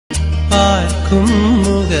பார்க்கும்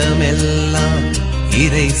முகமெல்லாம்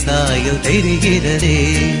இறை சாயல் தெரிகிறதே.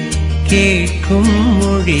 கேட்கும்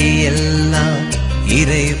மொழியெல்லாம்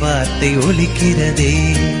இறை வார்த்தை ஒலிக்கிறதே.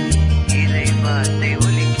 இறை வார்த்தை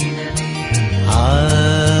ஒலிக்கிறதே.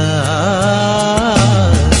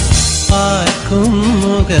 பார்க்கும்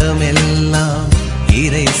முகமெல்லாம்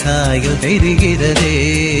இறை சாயல் தெரிகிறதே.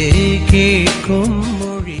 கேட்கும்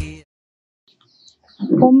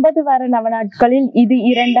 9 வார நவநாட்களில் இது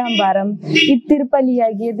 2ஆம் வாரம்.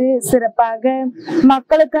 இத்திருப்பலியாகியது சிறப்பாக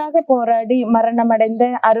மக்களுக்காக போராடி மரணமடைந்த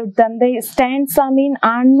அருட்தந்தை ஸ்டான்சாமியின்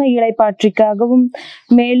ஆன்ம இளைப்பாற்றிக்காகவும்,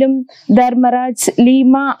 மேலும் தர்மராஜ்,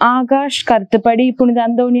 லீமா, ஆகாஷ் கருத்துப்படி புனித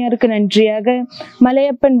அந்தோனியாருக்கு நன்றியாக,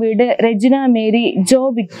 மலையப்பன் வீடு, ரெஜினா மேரி, Joe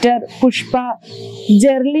Victor, Pushpa,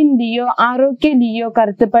 Jerlin Leo, ஆரோக்கிய லியோ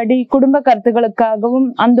கருத்துப்படி குடும்ப கருத்துக்களுக்காகவும்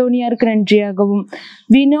அந்தோனியாருக்கு நன்றியாகவும்,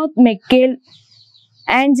 வினோத் மெக்கேல்,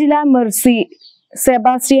 ஆஞ்சலா மெர்சி,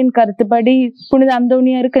 செபாஸ்டியன் கருத்துப்படி புனித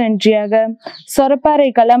அந்தோனியாருக்கு நன்றியாக, சொரப்பாறை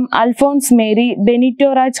களம் அல்போன்ஸ் மேரி,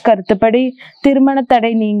 பெனிட்டோராஜ் கருத்துப்படி திருமண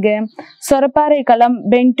தடை நீங்க, சொரப்பாறை களம்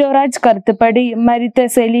பென்டோராஜ் கருத்துப்படி மரித்த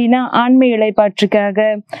செலீனா ஆண்மை இளைப்பாற்றுக்காக,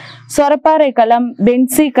 சொரப்பாறை களம்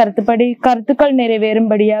பென்சி கருத்துப்படி கருத்துக்கள்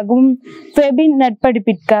நிறைவேறும்படியாகவும் ஃபெபின்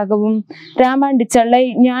நட்படிப்பிற்காகவும், ராமாண்டி சல்லை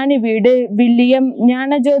ஞானி வீடு வில்லியம்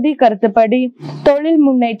ஞானஜோதி கருத்துப்படி தொழில்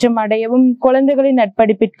முன்னேற்றம் அடையவும் குழந்தைகளின்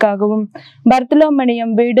நட்படிப்பிற்காகவும்,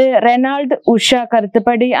 பர்த்தலோமணியம் வீடு ரெனால்டு உஷா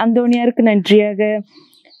கருத்துப்படி அந்தோனியாருக்கு நன்றியாக,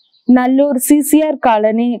 நல்லூர் சிசிஆர்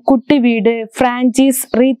காலனி குட்டி வீடு பிரான்சிஸ்,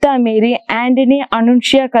 ரீதா மேரி, ஆண்டனி,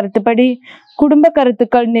 அனுன்ஷியா கருத்துப்படி குடும்ப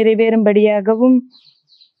கருத்துக்கள் நிறைவேறும்படியாகவும்,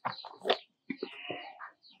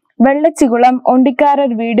 வெள்ளச்சிகுளம்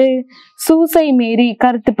ஒண்டிக்காரர் வீடு சூசை மேரி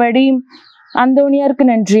கருத்துப்படி அந்தோனியாருக்கு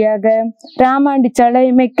நன்றியாக, ராமாண்டிச்சலை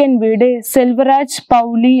மெக்கன் வீடு செல்வராஜ்,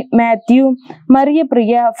 பவுலி, மேத்யூ, மரிய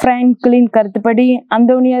பிரியா, பிரான்க்லின் கருத்துப்படி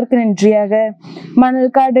அந்தோனியாருக்கு நன்றியாக,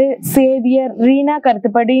 மணல்காடு சேவியர் ரீனா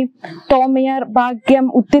கருத்துப்படி தோமையார், பாக்கியம்,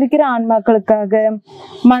 உத்திருக்கிற ஆன்மாக்களுக்காக,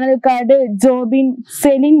 மணல்காடு ஜோபின்,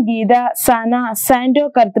 செலின், கீதா, சானா, சாண்டோ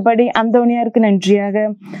கருத்துப்படி அந்தோனியாருக்கு நன்றியாக,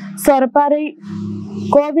 சொரப்பாறை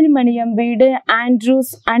கோவில் மணியம் வீடு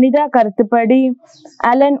ஆண்ட்ரூஸ், அனிதா கருத்துப்படி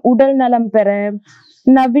அலன் உடல் நலம் பெற,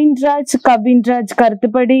 நவீன்ராஜ், கவின்ராஜ்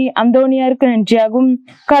கருத்துப்படி அந்தோனியாருக்கு நன்றியாகவும்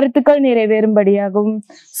கருத்துக்கள் நிறைவேறும்படியாகவும்,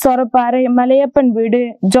 சொரப்பாறை மலையப்பன் வீடு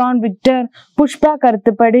ஜான் விக்டர், புஷ்பா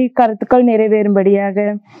கருத்துப்படி கருத்துக்கள் நிறைவேறும்படியாக,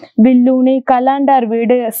 வில்லூனி கலாண்டார்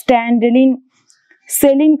வீடு ஸ்டாண்டலின்,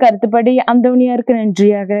 செலின் கருத்துப்படி அந்தோனியாருக்கு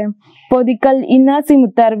நன்றியாக, பொதிக்கல் இன்னாசி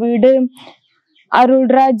முத்தார் வீடு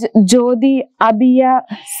அருள்ராஜ், ஜோதி, அபியா,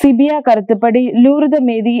 சிபியா கருத்துப்படி லூர்த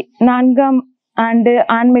மேதி 4ஆம் ஆண்டு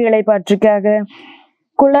ஆண்மை இளைப்பாற்றுக்காக,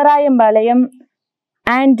 குளராயம்பாளையம்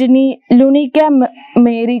ஆண்டனி, லுனிகா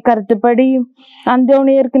மேரி கருத்துப்படி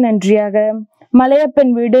அந்தோனியருக்கு நன்றியாக,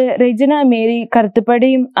 மலையப்பன் வீடு ரெஜினா மேரி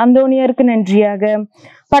கருத்துப்படி அந்தோனியருக்கு நன்றியாக,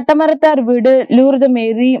 பட்டமரத்தார் வீடு லூர்த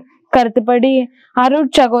மேரி கருத்துப்படி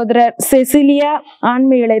அருட் சகோதரர் செசிலியா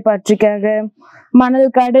ஆண்மை இளைப்பாற்றிக்காக,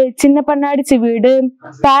 மணல்காடு சின்ன பண்ணாடிச்சி வீடு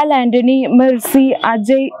பால், ஆண்டனி, மெர்சி,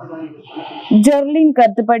 அஜய், ஜெர்லின்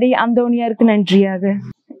கருத்துப்படி அந்தோனியாருக்கு நன்றியாக.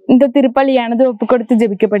 இந்த திருப்பலியானது ஒப்பு கொடுத்து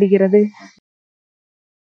ஜெபிக்கப்படுகிறது.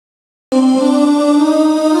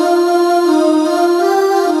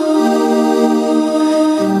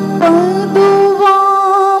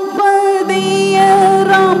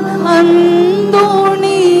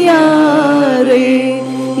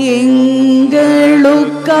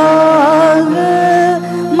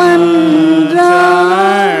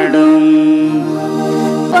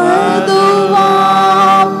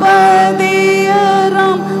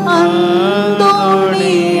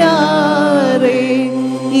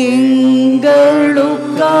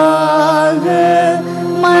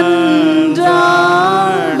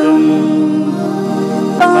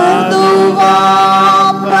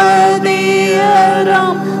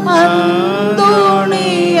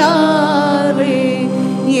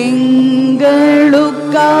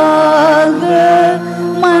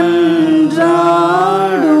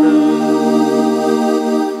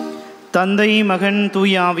 தந்தை, மகன்,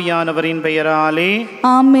 தூய ஆவியானவரின் பெயராலே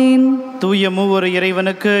ஆமென். தூய மூவொரு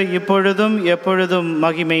இறைவனுக்கு இப்பொழுதும் எப்பொழுதும்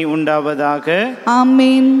மகிமை உண்டாவதாக.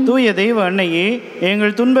 ஆமென். தூய தெய்வ அன்னையே,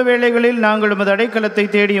 எங்கள் துன்ப வேளைகளில் நாங்கள் உமது அடைக்கலத்தை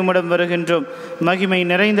தேடி உம்மிடம் வருகின்றோம். மகிமை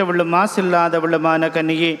நிறைந்தவளும் மாசில்லாதவளுமான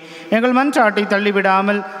கன்னியே, எங்கள் மன்றாட்டை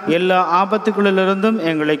தள்ளிவிடாமல் எல்லா ஆபத்துகளிலிருந்தும்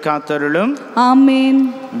எங்களை காத்தருளும். ஆமென்.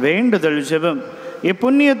 வேண்டுதல் ஜெபம்.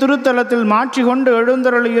 இப்புண்ணிய திருத்தலத்தில் மாற்றி கொண்டு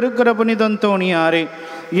எழுந்தருள் இருக்கிற புனித அந்தோனியாரே,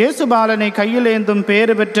 இயேசுபாலனை கையில் ஏந்தும்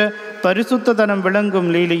பேறு பெற்ற பரிசுத்ததனம் விளங்கும்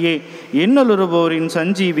லீலியே, இன்னலுறுவோரின்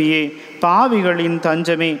சஞ்சீவியே, பாவிகளின்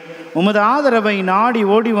தஞ்சமே, உமது ஆதரவை நாடி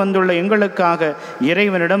ஓடி வந்துள்ள எங்களுக்காக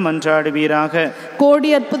இறைவனிடம் மன்றாடுவீராக. கோடி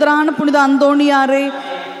அற்புதரான புனித அந்தோணியாரே,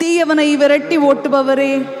 தீயவனை விரட்டி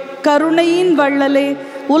ஓட்டுபவரே, கருணையின் வள்ளலே,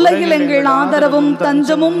 உலகில் எங்கள் ஆதரவும்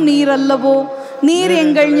தஞ்சமும் நீர் அல்லவோ? நீர்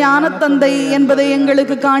எங்கள் ஞானத்தந்தை என்பதை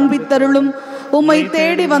எங்களுக்கு காண்பித்தருளும். உம்மை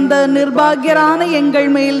தேடி வந்த நிர்பாகியரான எங்கள்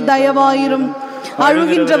மேல் தயவாயிரும்.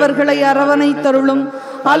 அழுகின்றவர்களை அரவணைத்தருளும்.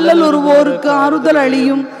 அல்லலுறுவோருக்கு ஆறுதல்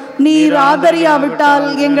அளியும். நீர் ஆதரியாவிட்டால்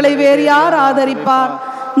எங்களை வேறு யார் ஆதரிப்பார்?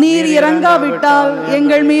 நீர் இறங்காவிட்டால்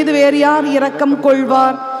எங்கள் மீது வேறு யார் இரக்கம்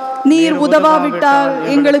கொள்வார்? நீர் உதவாவிட்டால்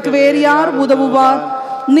எங்களுக்கு வேறு யார் உதவுவார்?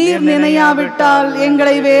 நீர் நினையாவிட்டால்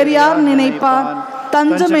எங்களை வேறு யார் நினைப்பார்?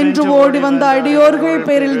 தஞ்சம் என்று ஓடி வந்த அடியோர்கள்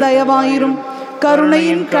பேரில் தயவாயிரும்.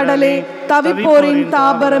 கருணையின் கடலே, தவிப்போரின்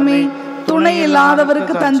தாபரமே, துணை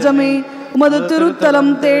இல்லாதவருக்கு தஞ்சமே, உமது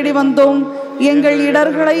திருத்தலம் தேடி வந்தோம். எங்கள்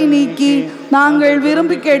இடர்களை நீக்கி நாங்கள்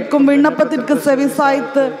விரும்பி கேட்கும் விண்ணப்பத்திற்கு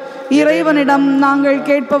செவிசாய்த்து இறைவனிடம் நாங்கள்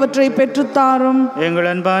கேட்பவற்றை பெற்றுத்தாரும். எங்கள்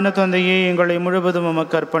அன்பான தந்தையே, எங்களை முழுவதும்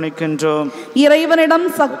உமக்கு அர்ப்பணிக்கின்றோம். இறைவனிடம்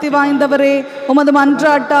சக்தி வாய்ந்தவரே, உமது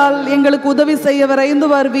மன்றாட்டால் எங்களுக்கு உதவி செய்ய விரைந்து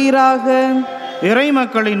வருவீராக. இறை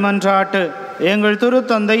மக்களின் மன்றாட்டு எங்கள்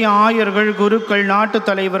திருத்தந்தை, ஆயர்கள், குருக்கள், நாட்டு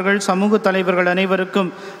தலைவர்கள், சமூக தலைவர்கள் அனைவருக்கும்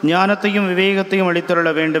ஞானத்தையும் விவேகத்தையும் அளித்தருள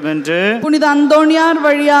வேண்டும் என்று புனித அந்தோணியார்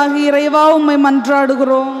வழியாக இறைவா உம்மை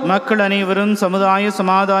மன்றாடுகிறோம். மக்கள் அனைவரும் சமுதாய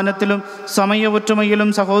சமாதானத்திலும் சமய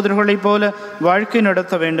ஒற்றுமையிலும் சகோதரர்களைப் போல வாழ்க்கை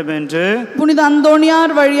நடத்த வேண்டும் என்று புனித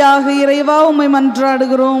அந்தோணியார் வழியாக இறைவா உம்மை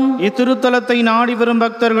மன்றாடுகிறோம். இத்திருத்தலத்தை நாடி வரும்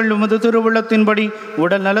பக்தர்கள் உமது திருவுள்ளத்தின்படி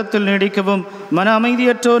உடல் நலத்தில் நீடிக்கவும் மன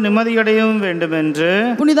அமைதியற்றோர் நிம்மதியடையவும் வேண்டும் என்று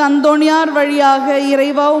புனித அந்தோணியார் வழியாக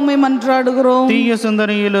இறைவா உம்மை மன்றாடுகிறோம். தீய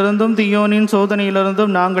சிந்தனையிலிருந்தும் தீயோனின்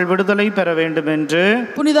சோதனையிலிருந்தும் நாங்கள் விடுதலை பெற வேண்டும் என்று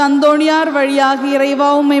புனித அந்தோணியார் வழியாக இறைவா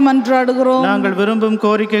உம்மை மன்றாடுகிறோம். நாங்கள் விரும்பும்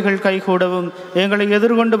கோரிக்கைகள் கைகூடவும் எங்களை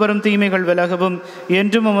எதிர்கொண்டு வரும் தீமைகள் விலகவும்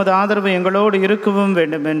என்றும் உமது ஆதரவு எங்களோடு இருக்கவும்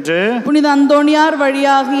வேண்டும் என்று புனித அந்தோணியார்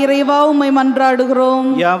வழியாக இறைவா உம்மை மன்றாடுகிறோம்.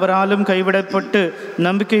 யாவராலும் கைவிடப்பட்டு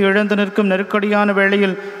நம்பிக்கை இழந்து நிற்கும் நெருக்கடியான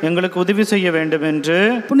வேளையில் எங்களுக்கு உதவி செய்ய வேண்டும் என்று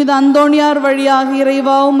புனித அந்தோணியார் வழியாக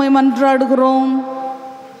இறைவா உம்மை மன்றாடுகிறோம்.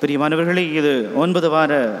 பிரியமானவர்களே, இது 9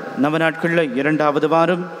 வார நவ நாட்களில் 2வது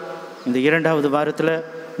வாரம். இந்த 2வது வாரத்தில்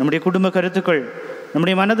நம்முடைய குடும்ப கருத்துக்கள்,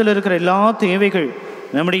 நம்முடைய மனதில் இருக்கிற எல்லா தேவைகள்,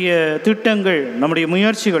 நம்முடைய திட்டங்கள், நம்முடைய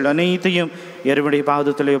முயற்சிகள் அனைத்தையும் இறைவனுடைய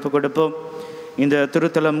பாதத்தில் ஒப்புக் கொடுப்போம். இந்த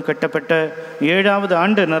திருத்தலம் கட்டப்பட்ட 7வது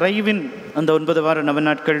ஆண்டு நிறைவின் அந்த 9 வார நவ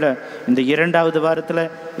நாட்களில் இந்த 2வது வாரத்தில்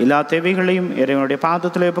எல்லா தேவைகளையும் இறைவனுடைய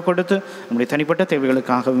பாதத்தில் ஒப்புக் கொடுத்து நம்முடைய தனிப்பட்ட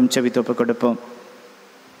தேவைகளுக்காகவும் செவித்து ஒப்புக் கொடுப்போம்.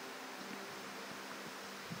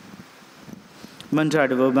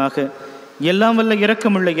 மன்றாடுவோமாக. எல்லாம் வல்ல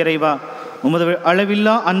இரக்கமுள்ள இறைவா, உமது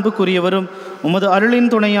அளவில்லா அன்புக்குரியவரும் உமது அருளின்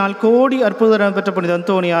துணையால் கோடி அற்புதம் பெற்ற புனித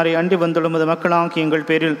அந்தோணியாரை அண்டி வந்துள்ள உமது மக்களாகிய எங்கள்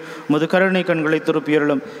பேரில் உமது கருணை கண்களை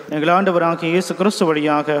திருப்பியருளும். எங்கள் ஆண்டவராகிய இயேசு கிறிஸ்து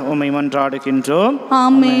வழியாக உம்மை மன்றாடுகின்றோம்.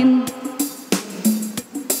 ஆமென்.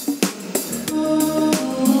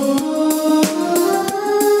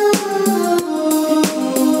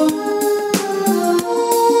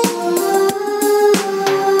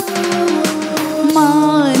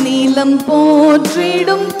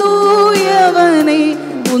 போற்றிடும் தூயவனை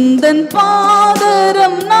உந்தன்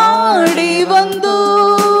பாதரம் நாடி வந்தோ.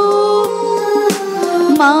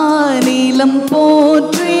 மாநிலம்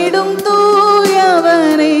போற்றிடும்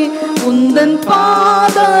தூயவனை உந்தன்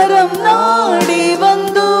பாதரம் நாடி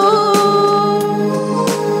வந்தோ.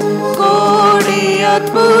 கோடி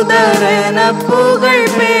அற்புதரென புகழ்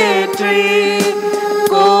பெற்றே,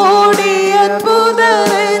 கோடி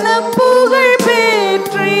அற்புதரென புகழ்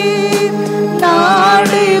பெற்றே,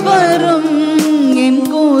 நாடி வரும் என்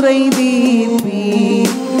குறை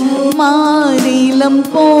தீர்ப்பீர். மாநிலம்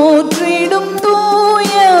போற்றிடும்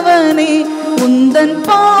தூயவனே உந்தன்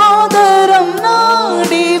பாதரம்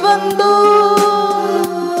நாடி வந்தோ.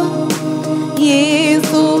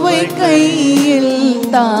 இயேசுவை கையில்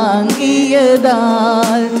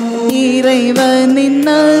தாங்கியதால் இறைவனின்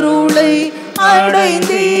அருளை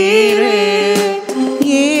அடைந்தீரே.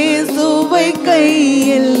 இயேசுவை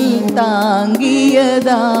கையில்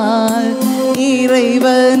தாங்கியதால்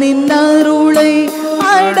இறைவனின் அருளை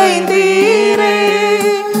அடைந்தீரே.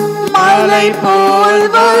 மலை போல்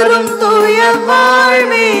வரும் துயர்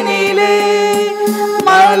வாழ்வினிலே,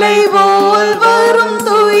 மலை போல் வரும்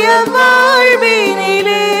துயர்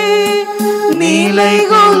வாழ்வினிலே, நிலை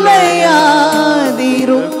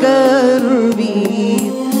குலையாதிருக்கருள்வீர்.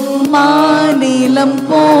 மாநிலம்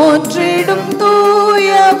போற்றிடும்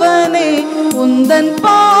தூயவனே உந்தன்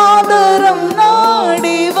பாதரம்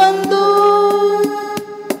நாடி வந்தோ.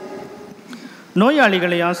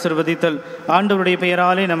 நோயாளிகளை ஆசிர்வதித்தல். ஆண்டவருடைய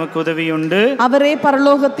பெயராலே நமக்கு உதவியுண்டு. அவரே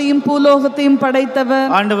பரலோகத்தையும் பூலோகத்தையும் படைத்தவர்.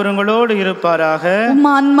 ஆண்டவர் உங்களோடு இருப்பாராக. உம்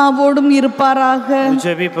ஆன்மாவோடும் இருப்பாராக.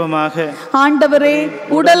 ஜெபிப்போமாக. ஆண்டவரே,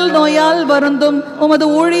 உடல் நோயால் வருந்தும் உமது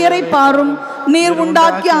ஊழியரை பாரும். நீர்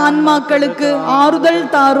உண்டாக்கிய ஆன்மாக்களுக்கு ஆறுதல்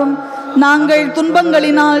தாரும். நாங்கள்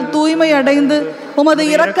துன்பங்களினால் தூய்மை அடைந்து உமது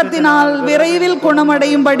இரக்கத்தினால் விரைவில்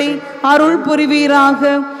குணமடையும்படி அருள் புரிவீராக.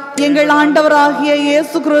 எங்கள் ஆண்டவராகிய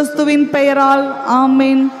இயேசு கிறிஸ்துவின் பெயரால்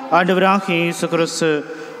ஆமென். ஆண்டவராகிய இயேசு கிறிஸ்து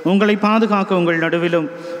உங்களை பாதுகாக்க உங்கள் நடுவிலும்,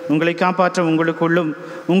 உங்களை காப்பாற்ற உங்களுக்குள்ளும்,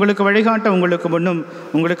 உங்களுக்கு வழிகாட்ட உங்களுக்கு முன்னும்,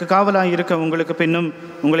 உங்களுக்கு காவலாய் இருக்க உங்களுக்கு பின்னும்,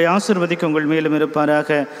 உங்களை ஆசீர்வதிக்க உங்கள் மேலும்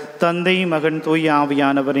இருப்பாராக. தந்தை, மகன், தூய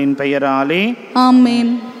ஆவியானவரின் பெயராலே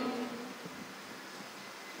ஆமென்.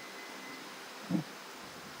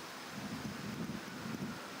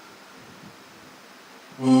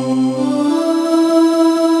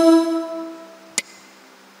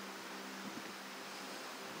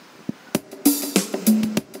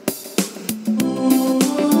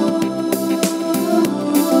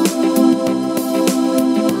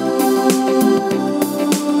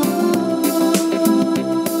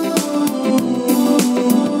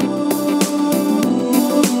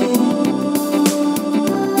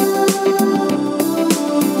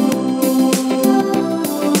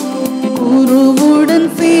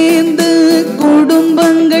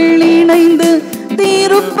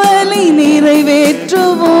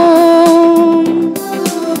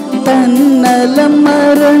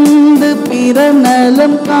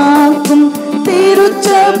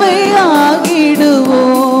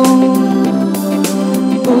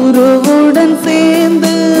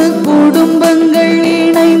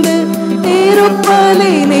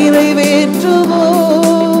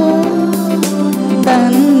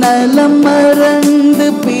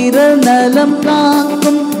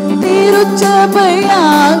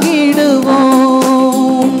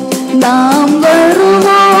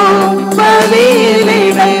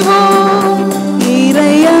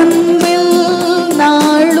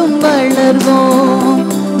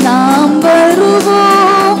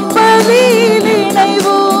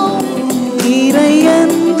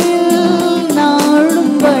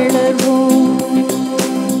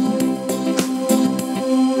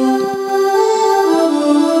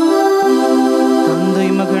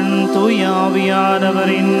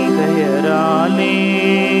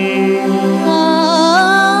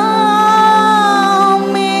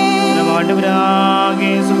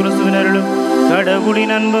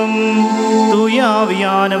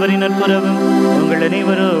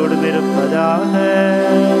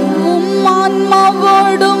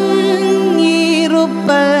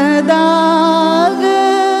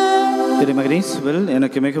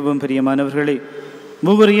 எனக்கு மிகவும் பிரியமானவர்களே,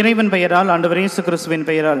 ஒவ்வொரு இறைவன் பெயரால், ஆண்டவர் இயேசு கிறிஸ்துவின்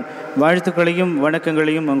பெயரால் வாழ்த்துக்களையும்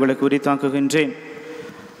வணக்கங்களையும் உங்களுக்கு உரித்தாக்குகின்றேன்.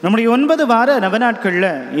 நம்முடைய 9 வார நவநாட்களில்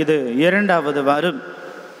இது 2வது வாரம்.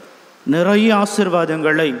 நிறைய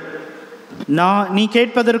ஆசீர்வாதங்களை நீ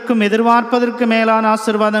கேட்பதற்கும் எதிர்பார்ப்பதற்கு மேலான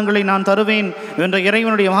ஆசீர்வாதங்களை நான் தருவேன் என்ற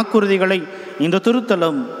இறைவனுடைய வாக்குறுதிகளை இந்த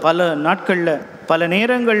திருத்தலம் பல நாட்களில் பல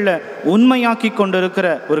நேரங்களில் உண்மையாக்கி கொண்டிருக்கிற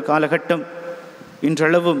ஒரு காலகட்டம்.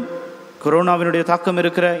 இன்றளவும் கொரோனாவினுடைய தாக்கம்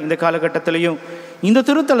இருக்கிற இந்த காலகட்டத்திலையும் இந்த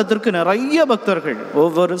திருத்தலத்திற்கு நிறைய பக்தர்கள்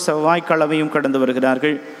ஒவ்வொரு செவ்வாய்க்கிழமையும் கடந்து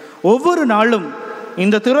வருகிறார்கள். ஒவ்வொரு நாளும்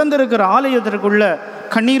இந்த திறந்திருக்கிற ஆலயத்திற்குள்ள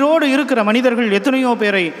கண்ணீரோடு இருக்கிற மனிதர்கள் எத்தனையோ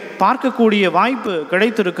பேரை பார்க்கக்கூடிய வாய்ப்பு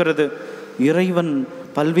கிடைத்திருக்கிறது. இறைவன்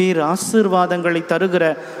பல்வேறு ஆசீர்வாதங்களை தருகிற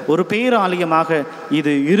ஒரு பேராலயமாக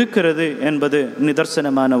இது இருக்கிறது என்பது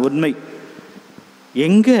நிதர்சனமான உண்மை.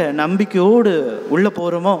 எங்கே நம்பிக்கையோடு உள்ள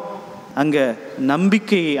போகிறோமோ அங்கே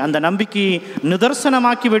அந்த நம்பிக்கையை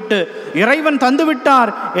நிதர்சனமாக்கிவிட்டு இறைவன்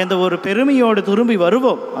தந்துவிட்டார் என்ற ஒரு பெருமையோடு திரும்பி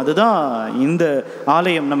வருவோம். அதுதான் இந்த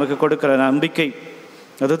ஆலயம் நமக்கு கொடுக்கிற நம்பிக்கை.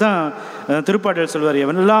 அதுதான் திருப்பாடல் சொல்வார்,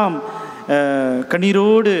 எவனெல்லாம்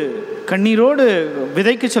கண்ணீரோடு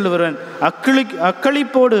விதைக்கு செல்லுவன்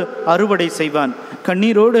அக்களிப்போடு அறுவடை செய்வான்.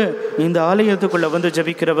 கண்ணீரோடு இந்த ஆலயத்துக்குள்ள வந்து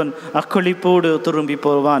ஜபிக்கிறவன் அக்களிப்போடு திரும்பி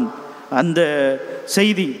போவான். அந்த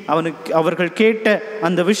செய்தி அவர்கள் கேட்ட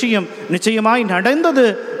அந்த விஷயம் நிச்சயமாய் நடந்தது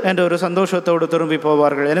என்ற ஒரு சந்தோஷத்தோடு திரும்பி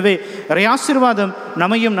போவார்கள். எனவே ஆசீர்வாதம்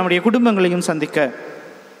நம்மையும் நம்முடைய குடும்பங்களையும் சந்திக்க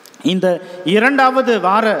இந்த 2வது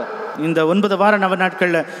வார, இந்த 9 வார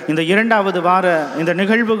நவநாட்களில் இந்த 2வது வார இந்த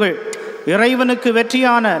நிகழ்வுகள் இறைவனுக்கு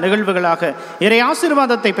வெற்றியான நிகழ்வுகளாக, இறை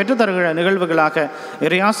ஆசீர்வாதத்தை பெற்றுத்தருகிற நிகழ்வுகளாக,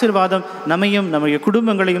 இறை ஆசீர்வாதம் நம்மையும் நம்முடைய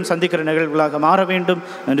குடும்பங்களையும் சந்திக்கிற நிகழ்வுகளாக மாற வேண்டும்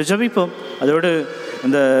என்று ஜெபிப்போம். அதோடு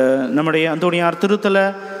இந்த நம்முடைய அந்தோணியார் திருத்தல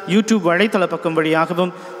யூடியூப் வலைத்தள பக்கம்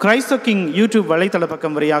வழியாகவும், கிரைஸ்த கிங் யூடியூப் வலைத்தள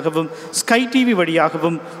பக்கம் வழியாகவும், ஸ்கை டிவி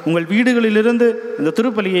வழியாகவும் உங்கள் வீடுகளிலிருந்து இந்த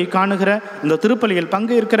திருப்பலியை காணுகிற, இந்த திருப்பலியில்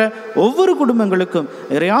பங்கேற்கிற ஒவ்வொரு குடும்பங்களுக்கும்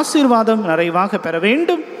ஆசீர்வாதம் நிறைவாக பெற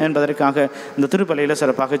வேண்டும் என்பதற்காக இந்த திருப்பலியில்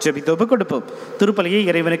சிறப்பாக ஜெபித்து ஒப்புக் கொடுப்போம். திருப்பலியை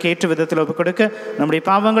இறைவனுக்கு ஏற்ற விதத்தில் ஒப்புக் கொடுக்க நம்முடைய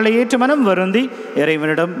பாவங்களை ஏற்ற மனம் வருந்தி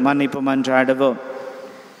இறைவனிடம் மன்னிப்பு மன்றாடுவோம்.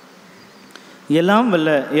 எல்லாம் வல்ல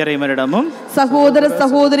இறைவனிடமும் சகோதர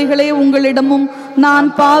சகோதரிகளே, உங்களிடமும் நான்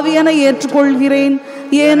பாவியென ஏற்றுக்கொள்கிறேன்.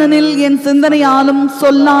 ஏனெனில் என் சிந்தனையாலும்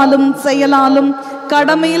சொல்லாலும் செயலாலும்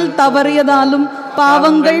கடமையில் தவறியதாலும்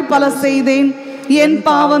பாவங்கள் பல செய்தேன். என்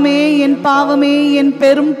பாவமே, என் பாவமே, என்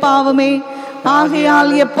பெரும் பாவமே.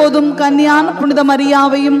 ஆகையால் எப்போதும் கன்னியான புனித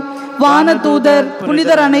மரியாவையும் வானதூதர்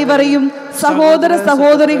புனிதர் அனைவரையும், சகோதர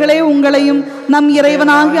சகோதரிகளே உங்களையும் நம்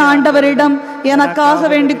இறைவனாகிய ஆண்டவரிடம் எனக்காக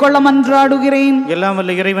வேண்டிக் கொள்ள மன்றாடுகிறேன். எல்லாம்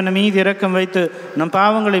வல்ல இறைவன் மீது இரக்கம் வைத்து நம்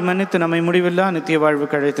பாவங்களை மன்னித்து நம்மை முடிவில்லா நித்திய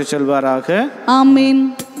வாழ்வுக்கு அழைத்து செல்வாராக. ஆமீன்.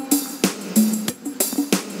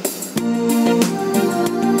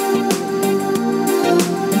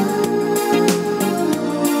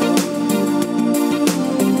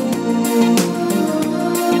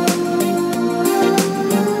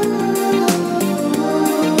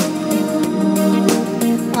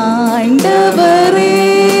 ஆண்டவரே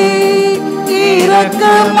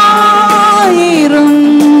இரக்கமாயிரும்,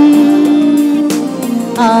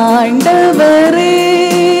 ஆண்டவரே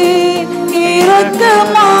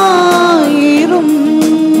இரக்கமாயிரும்.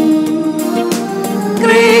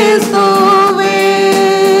 கிறிஸ்துவே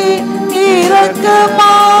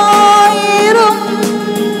இரக்கமாயிரும்,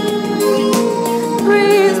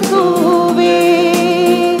 கிறிஸ்துவே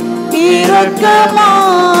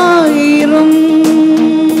இரக்கமாயிரும்.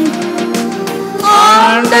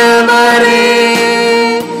 ஆண்டவரே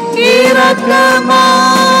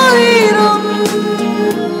இரக்கமாயிரும்,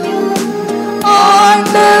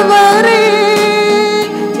 ஆண்டவரே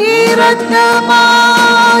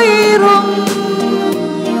இரக்கமாயிரும்,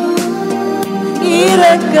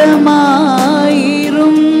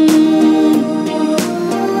 இரக்கமாயிரும்,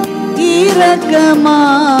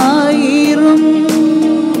 இரக்கமாயிரும்.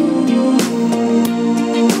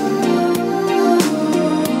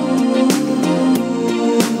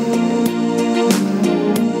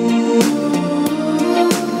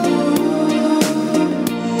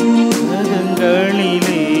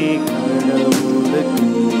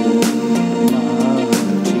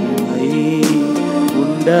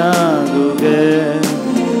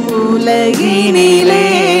 உலகினிலே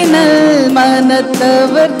நல்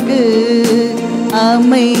மனத்தவர்க்கு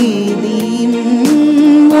அமைதியும்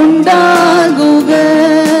உண்டாகுக.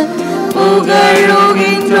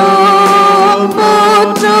 புகழுகின்றோம்,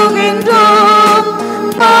 போற்றுகின்றோம்,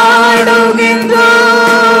 பாடுகின்றோம்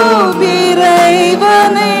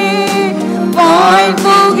இறைவனே.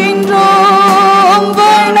 வாழ்த்துகின்றோம்,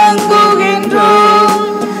 வணங்குகின்றோம்,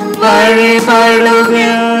 வழிபடுகின்றோம்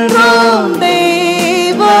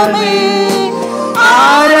தெய்வமே.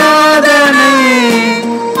 ஆராதனை,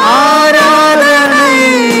 ஆராதனை,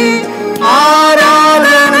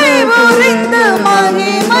 ஆராதனை புரிந்து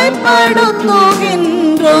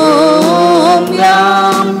மகிமைப்படுத்துகின்றோம்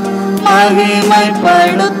யாம்,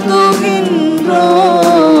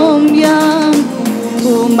 மகிமைப்படுத்துகின்றோம் யாம்.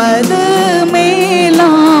 உமது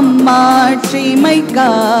மேலாம்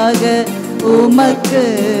மாட்சிமைக்காக உமக்கு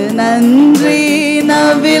நன்றி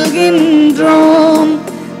நவில்கின்றோம்.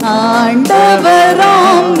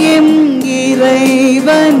 ஆண்டவராம் எம்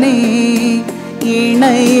இறைவனே,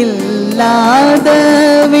 இணையில்லாத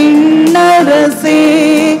விண்ணரசே,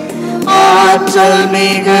 ஆற்றல்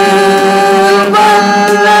மிகு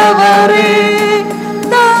வல்லவரே,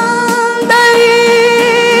 தந்தையே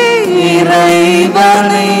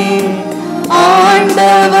இறைவனே,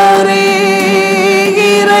 ஆண்டவரே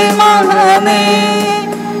இறைமகனே,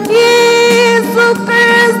 இயேசு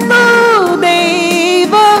கிறிஸ்து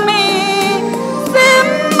தெய்வமே,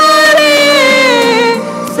 செம்மறியே,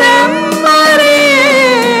 செம்மறியே,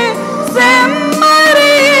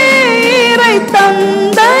 செம்மறியே, இறை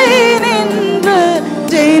தந்தை நின்று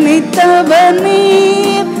ஜெனித்தவர்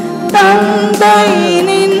நீர், தந்தை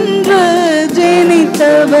நின்று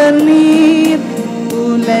ஜெனித்தவர் நீர்.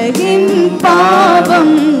 உலகின்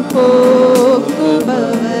பாவம்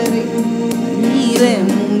போக்குபவரே,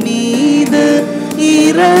 நீரம் மீது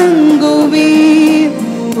இறங்குவீர்.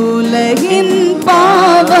 உலகின்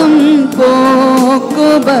பாவம்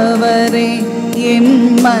போக்குபவரே, என்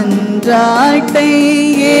மன்றாட்டை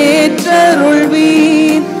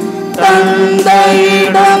ஏற்றருள்வீர்.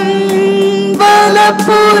 தந்தையிடம்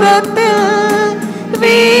வலப்புறத்தில்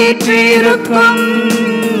வீற்றிருக்கும்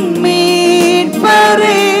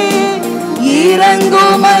மீட்பரே,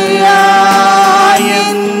 இறங்குமையா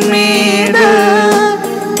என் மீது.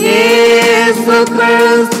 இயேசு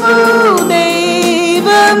கிறிஸ்து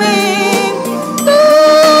தெய்வமே,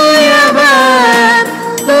 தூயவர்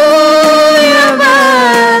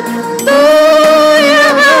தூயவர்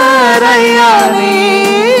தூயவர் ஐயா,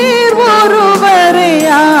 நீர் ஒருவரே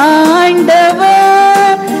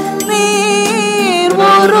ஆண்டவர், நீர்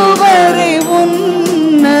ஒருவரே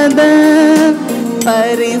உன்னத.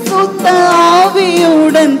 பரிசுத்த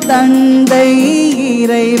ஆவியுடன் தந்தை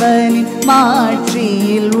இறைவனின்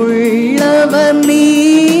மாட்சியில் உள்ளவர்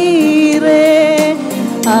நீரே.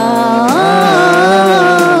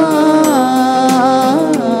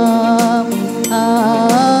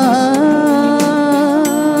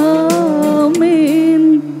 ஆமென்.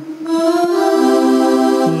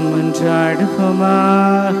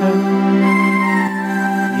 மன்றாடுவோமாக.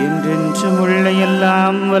 என்றென்றும் உள்ள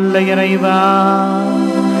எல்லாம் வல்ல இறைவா,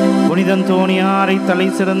 புனித அந்தோணியாரை தலை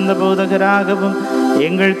சிறந்த போதகராகவும்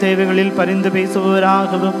எங்கள் தேவைகளில் பரிந்து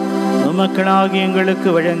பேசுபவராகவும் மக்களாகி எங்களுக்கு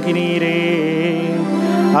வழங்கினீரே.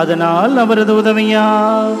 அதனால் அவரது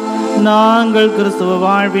உதவியால் நாங்கள் கிறிஸ்துவ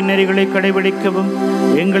வாழ்வின் நெறிகளை கடைபிடிக்கவும்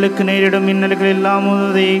எங்களுக்கு நேரிடும் இன்னல்கள் எல்லாம்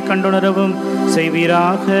உதவியை கண்டுணரவும்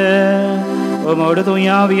செய்வீராக. உமோடு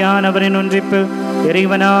தூயாவியானவரின் ஒன்றிப்பு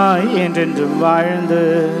இறைவனாய் என்றென்றும் வாழ்ந்து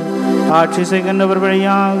ஆட்சி செய்கின்றவர்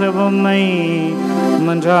வழியாக உம்மை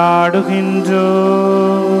மன்றாடுகின்றோ.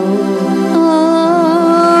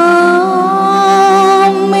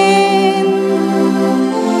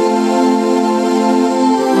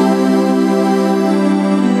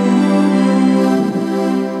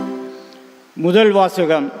 முதல்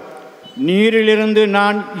வாசகம். நீரிலிருந்து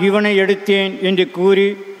நான் இவனை எடுத்தேன் என்று கூறி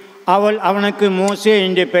அவள் அவனுக்கு மோசே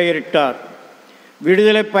என்று பெயரிட்டார்.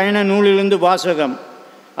 விடுதலை பயண நூலிலிருந்து வாசகம்.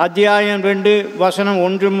 அத்தியாயம் 2 வசனம்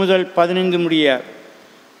 1 முதல் 15 முடிய.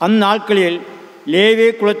 அந்நாட்களில் லேவே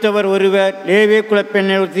குலத்தவர் ஒருவர் லேவே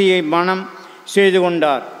குலப்பெண்ணொருத்தியை மணம் செய்து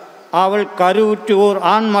கொண்டார். அவள் கருவுற்று ஓர்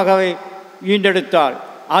ஆண்மகவை ஈண்டெடுத்தாள்.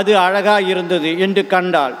 அது அழகாய் இருந்தது என்று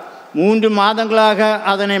கண்டாள். 3 மாதங்களாக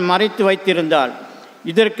அதனை மறைத்து வைத்திருந்தாள்.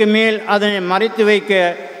 இதற்கு மேல் அதனை மறைத்து வைக்க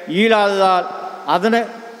இயலாததால்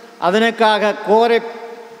அதனுக்காக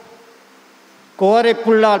கோரை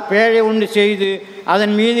புல்லால் பேழை உண்டு செய்து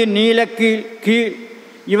அதன் மீது நீல கீழ்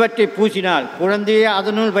இவற்றை பூசினாள். குழந்தையை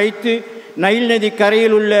அதனுள் வைத்து நைல் நதி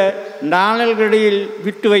கரையில் உள்ள நாணல்களில்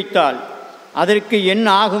விட்டு வைத்தாள். அதற்கு என்ன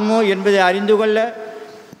ஆகுமோ என்பதை அறிந்து கொள்ள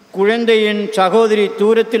குழந்தையின் சகோதரி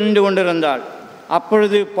தூரத்தில் நின்று கொண்டிருந்தாள்.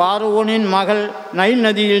 அப்பொழுது பார்வோனின் மகள் நைல்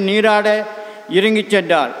நதியில் நீராட இறங்கிச்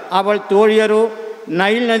சென்றாள். அவள் தோழியரோ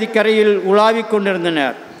நைல் நதி கரையில் உலாவிக்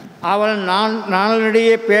கொண்டிருந்தனர். அவள்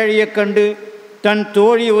நாளிடையே பேழையைக் கண்டு தன்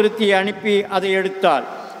தோழி ஒருத்தியை அனுப்பி அதை எடுத்தாள்.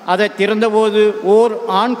 அதை திறந்தபோது ஓர்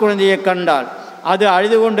ஆண் குழந்தையை கண்டாள். அது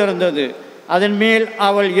அழுது கொண்டிருந்தது. அதன் மேல்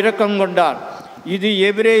அவள் இரக்கம் கொண்டாள். இது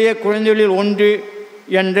எபிரேய குழந்தைகளில் ஒன்று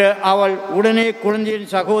என்று அவள் உடனே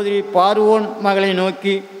குழந்தையின் சகோதரி பார்வோன் மகளை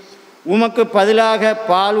நோக்கி, உமக்கு பதிலாக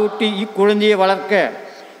பாலூட்டி இக்குழந்தையை வளர்க்க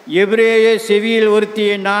எபிரேய செவியில்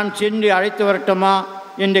ஒருத்தியை நான் சென்று அழைத்து வரட்டுமா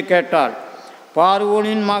என்று கேட்டாள்.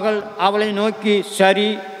 பார்வோனின் மகள் அவளை நோக்கி, சரி,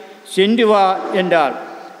 சென்று வா என்றாள்.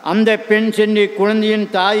 அந்த பெண் சென்று குழந்தையின்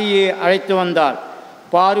தாயை அழைத்து வந்தாள்.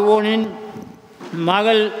 பார்வோனின்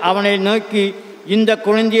மகள் அவனை நோக்கி, இந்த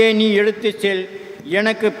குழந்தையை நீ எடுத்து செல்,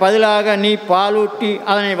 எனக்கு பதிலாக நீ பாலூட்டி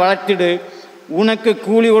அதனை வளர்த்திடு, உனக்கு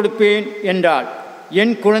கூலி கொடுப்பேன் என்றாள்.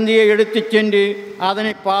 என் குழந்தையை எடுத்து சென்று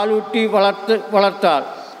அதனை பாலூட்டி வளர்த்தாள்.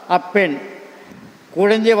 அப்பெண்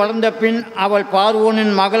குழந்தை வளர்ந்த பின் அவள்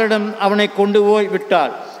பார்வோனின் மகளிடம் அவனை கொண்டு போய்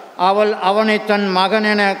விட்டாள். அவள் அவனை தன் மகன்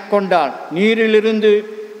என கொண்டாள். நீரிலிருந்து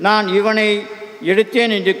நான் இவனை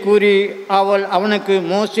எடுத்தேன் என்று கூறி அவள் அவனுக்கு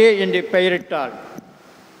மோசே என்று பெயரிட்டாள்.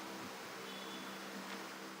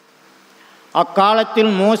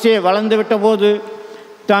 அக்காலத்தில் மோசே வளர்ந்துவிட்ட போது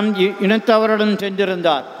தம் இனத்தவருடன்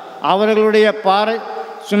சென்றிருந்தார். அவர்களுடைய பாறை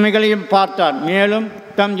சுமைகளையும் பார்த்தார். மேலும்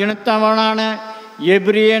தம் இனத்தவனான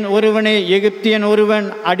எபிரியன் ஒருவனை எகிப்தியன் ஒருவன்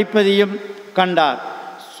அடிப்பதையும் கண்டார்.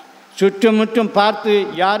 சுற்றுமுற்றும் பார்த்து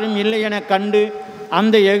யாரும் இல்லை என கண்டு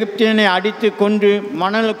அந்த எகிப்தியனை அடித்து கொன்று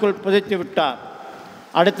மணலுக்குள் புதைத்து விட்டார்.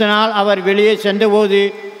 அடுத்த நாள் அவர் வெளியே சென்றபோது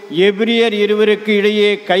எபிரியர் இருவருக்கு இடையே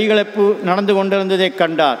கைகலப்பு நடந்து கொண்டிருந்ததை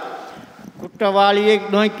கண்டார். குற்றவாளியை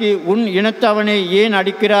நோக்கி, உன் இனத்தவனை ஏன்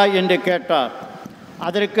அடிக்கிறாய் என்று கேட்டார்.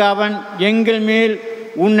 அதற்கு அவன், எங்கள் மேல்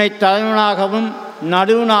உன்னை தலைவனாகவும்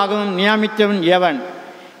நடுவனாகவும் நியமித்தவன் எவன்?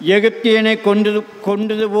 எகிப்தியனை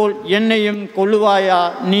கொண்டது போல் என்னையும் கொல்லுவாயா?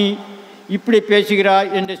 நீ இப்படி பேசுகிறாய்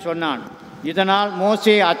என்று சொன்னான். இதனால்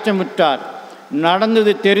மோசே அச்சமுற்றார்.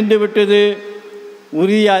 நடந்தது தெரிந்துவிட்டது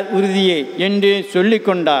உறுதியே என்று சொல்லி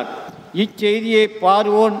கொண்டார். இச்செய்தியை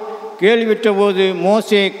பார்வோன் கேள்வியுற்றபோது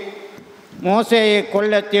மோசேயை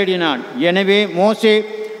கொல்ல தேடினான். எனவே மோசே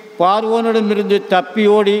பார்வோனிடமிருந்து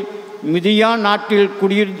தப்பியோடி மிதியான் நாட்டில்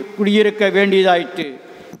குடியிருக்க வேண்டியதாயிற்று.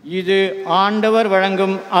 இது ஆண்டவர்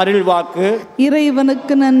வழங்கும் அருள்வாக்கு.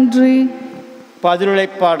 இறைவனுக்கு நன்றி. பதிலுரை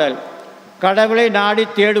பாடல். கடவுளை நாடி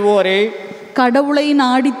தேடுவோரே, கடவுளை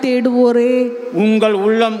நாடி தேடுவோரே, உங்கள்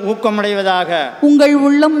உள்ளம் ஊக்கமடைவதாக, உங்கள்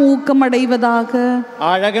உள்ளம் ஊக்கமடைவதாக.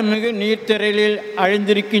 அழகுமிகு நீர்த்திரளில்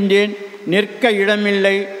அழிந்திருக்கின்றேன், நிற்க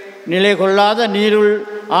இடமில்லை, நிலை கொள்ளாத நீருள்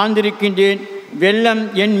ஆழ்ந்திருக்கின்றேன், வெள்ளம்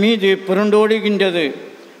என் மீது புரண்டோடுகின்றது.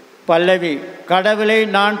 பல்லவி. கடவுளை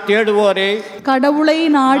நான் தேடுவோரே, கடவுளை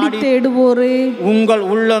நாடி தேடுவோரே, உங்கள்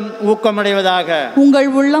உள்ளம் ஊக்கமடைவதாக, உங்கள்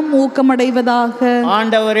உள்ளம் ஊக்கமடைவதாக.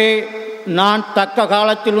 ஆண்டவரே, நான் தக்க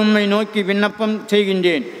காலத்தில் உம்மை நோக்கி விண்ணப்பம்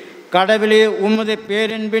செய்கின்றேன். கடவுளே, உமது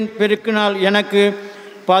பேரன்பின் பெருக்கினால் எனக்கு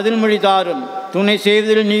பதில்மொழி தாரும். துணை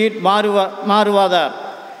செய்வதில் நீர் மாறுவாதார்.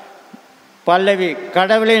 பல்லவி.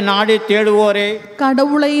 கடவுளை நாடி தேடுவோரே,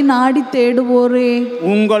 கடவுளை நாடி தேடுவோரே,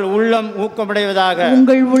 உங்கள் உள்ளம் ஊக்கமடைவதாக,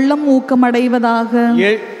 உங்கள் உள்ளம் ஊக்கமடைவதாக.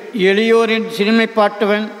 எளியோரின்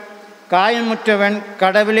சிறுமைப்பாட்டவன், காயமுற்றவன்,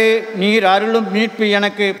 கடவுளே நீர் அருளும் மீட்பு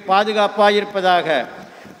எனக்கு பாதுகாப்பாயிருப்பதாக.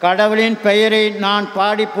 கடவுளின் பெயரை நான்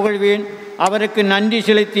பாடி புகழ்வேன், அவருக்கு நன்றி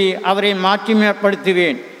செலுத்தி அவரை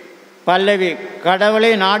மாட்சிமைப்படுத்துவேன். பல்லவி. கடவுளை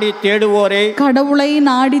நாடி தேடுவோரே, கடவுளை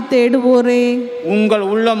நாடி தேடுவோரே, உங்கள்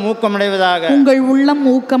உள்ளம் ஊக்கமடைவதாக, உங்கள் உள்ளம்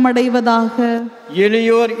ஊக்கமடைவதாக.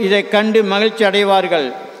 எளியோர் இதை கண்டு மகிழ்ச்சி அடைவார்கள்.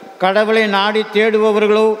 கடவுளை நாடி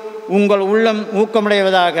தேடுபவர்களோ உங்கள் உள்ளம்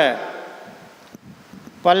ஊக்கமடைவதாக.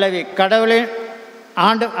 பல்லவி. கடவுளை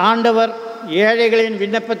ஆண்டவர் ஏழைகளின்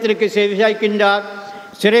விண்ணப்பத்திற்கு செவிசாய்க்கின்றார்.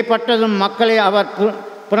 சிறைப்பட்டதும் மக்களை அவர்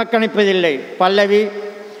புறக்கணிப்பதில்லை. பல்லவி.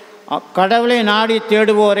 கடவுளை நாடி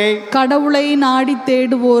தேடுவோரே, கடவுளை நாடி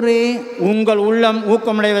தேடுவோரே, உங்கள் உள்ளம்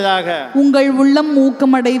ஊக்கமடைவதாக, உங்கள் உள்ளம்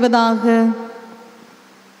ஊக்கமடைவதாக.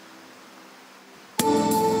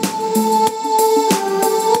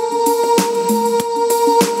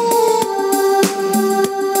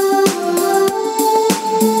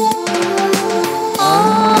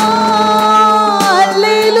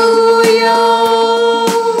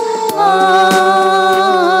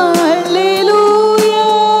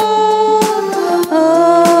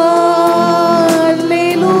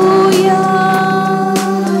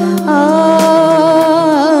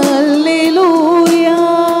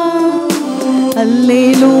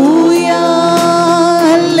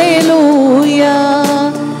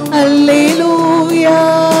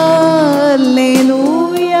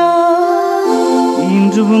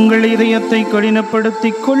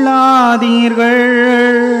 கடினப்படுத்திக் கொள்ளாதீர்கள்.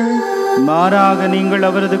 மாறாக நீங்கள்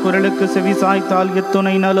அவரது குரலுக்கு செவிசாய்த்தால்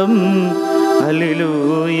எத்துணை நலம்.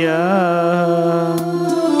 அல்லேலூயா,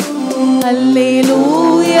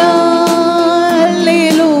 அல்லேலூயா,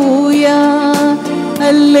 அல்லேலூயா,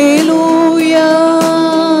 அல்லேலூயா,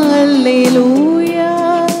 அல்லேலூயா.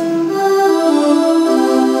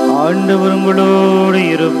 ஆண்டவர் உங்களோடு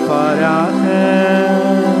இருப்பாராக.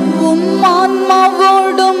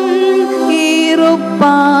 ஆன்மாவோடும்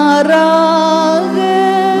இருப்பாராக.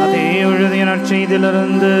 அதே எழுதிய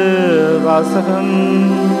நற்செய்தியிலிருந்து வாசகம்.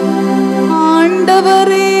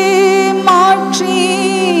 ஆண்டவரே, மாட்சி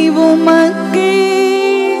உமக்கே.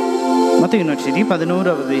 மத்தேயு நற்செய்தி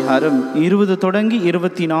 11வது அதிகாரம் 20 தொடங்கி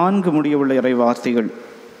 24 முடியவுள்ள இறை வார்த்தைகள்.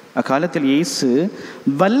 அக்காலத்தில் இயேசு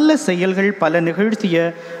வல்ல செயல்கள் பல நிகழ்த்திய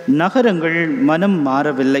நகரங்கள் மனம்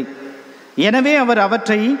மாறவில்லை. எனவே அவர்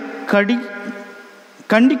அவற்றை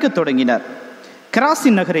கண்டிக்க தொடங்கினார்.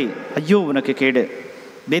 கிராசின் நகரே, ஐயோ உனக்கு கேடு!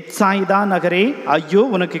 பெத்சாயிதா நகரே, ஐயோ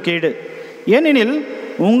உனக்கு கேடு! ஏனெனில்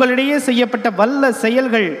உங்களிடையே செய்யப்பட்ட வல்ல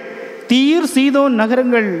செயல்கள் தீர் சீதோன்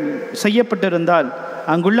நகரங்கள் செய்யப்பட்டிருந்தால்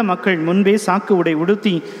அங்குள்ள மக்கள் முன்பே சாக்கு உடை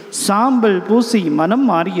உடுத்தி சாம்பல் பூசி மனம்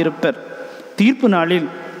மாறியிருப்பர். தீர்ப்பு நாளில்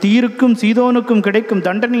தீருக்கும் சீதோனுக்கும் கிடைக்கும்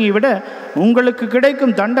தண்டனையை விட உங்களுக்கு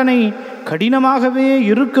கிடைக்கும் தண்டனை கடினமாகவே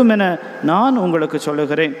இருக்கும் என நான் உங்களுக்கு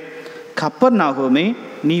சொல்லுகிறேன். கப்பர்நாகூமே,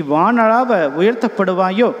 நீ வானளாவ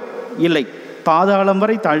உயர்த்தப்படுவாயோ? இல்லை, பாதாளம்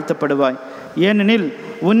வரை தாழ்த்தப்படுவாய். ஏனெனில்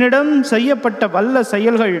உன்னிடம் செய்யப்பட்ட வல்ல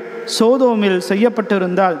செயல்கள் சோதோமில்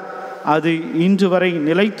செய்யப்பட்டிருந்தால் அது இன்று வரை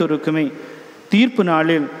நிலைத்திருக்குமே. தீர்ப்பு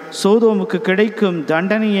நாளில் சோதோமுக்கு கிடைக்கும்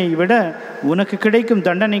தண்டனையை விட உனக்கு கிடைக்கும்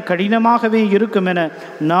தண்டனை கடினமாகவே இருக்கும் என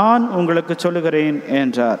நான் உங்களுக்கு சொல்லுகிறேன்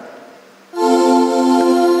என்றார்.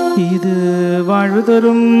 இது வாழ்வு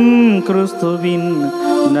தரும் கிறிஸ்துவின்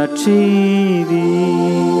நற்செய்தி.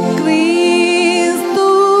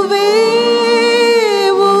 கிறிஸ்துவே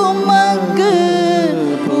உமக்கு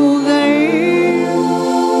புகழ்.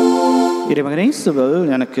 இறைமகனே சுவல்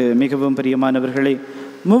எனக்கு மிகவும் பிரியமானவர்களே,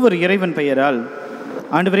 மூவர் இறைவன் பெயரால்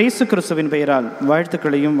ஆண்டவர் இயேசு கிறிஸ்துவின் பெயரால்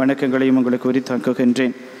வாழ்த்துக்களையும் வணக்கங்களையும் உங்களுக்கு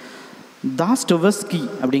உரித்தாக்குகின்றேன். டாஸ்டோவஸ்கி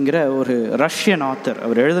அப்படிங்கிற ஒரு ரஷ்யன் ஆத்தர்,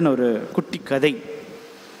 அவர் எழுதின ஒரு குட்டி கதை.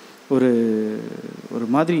 ஒரு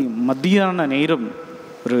மாதிரி மத்தியான நேரம்,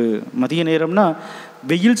 ஒரு மதிய நேரம்னா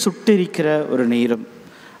வெயில் சுட்டெரிக்கிற ஒரு நேரம்.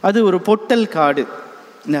 அது ஒரு பொட்டல் காடு,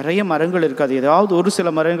 நிறைய மரங்கள் இருக்காது, ஏதாவது ஒரு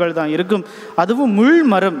சில மரங்கள் தான் இருக்கும். அதுவும் முள்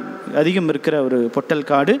மரம் அதிகம் இருக்கிற ஒரு பொட்டல்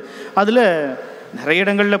காடு. அதில் நிறைய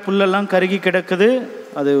இடங்களில் புல்லெல்லாம் கருகி கிடக்குது.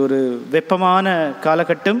 அது ஒரு வெப்பமான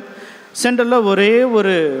காலகட்டம். சென்டரில் ஒரே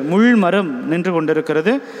ஒரு முள் மரம் நின்று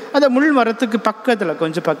கொண்டிருக்கிறது. அந்த முள் மரத்துக்கு பக்கத்தில்,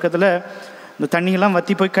 கொஞ்சம் பக்கத்தில் இந்த தண்ணியெல்லாம்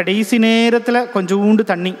வற்றி போய் கடைசி நேரத்தில் கொஞ்சோண்டு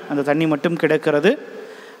தண்ணி, அந்த தண்ணி மட்டும் கிடக்கிறது.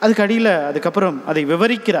 அதுக்கு அடியில் அதுக்கப்புறம் அதை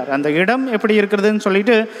விவரிக்கிறார், அந்த இடம் எப்படி இருக்கிறதுன்னு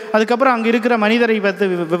சொல்லிட்டு. அதுக்கப்புறம் அங்கே இருக்கிற மனிதரை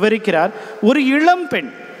விவரிக்கிறார். ஒரு இளம்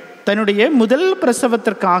பெண் தன்னுடைய முதல்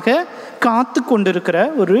பிரசவத்திற்காக காத்து கொண்டிருக்கிற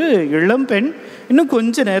ஒரு இளம் பெண். இன்னும்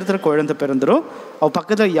கொஞ்ச நேரத்தில் குழந்தை பிறந்துடும். அவள்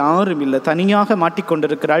பக்கத்தில் யாரும் இல்லை, தனியாக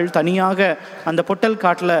மாட்டிக்கொண்டிருக்கிறாள். தனியாக அந்த பொட்டல்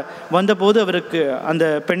காட்டில் வந்தபோது அவருக்கு, அந்த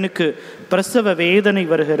பெண்ணுக்கு பிரசவ வேதனை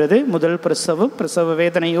வருகிறது. முதல் பிரசவ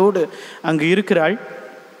வேதனையோடு அங்கு இருக்கிறாள்.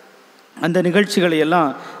 அந்த நிகழ்ச்சிகளை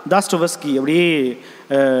எல்லாம் டாஸ்டோவஸ்கி அப்படியே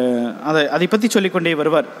அதை பற்றி சொல்லிக்கொண்டே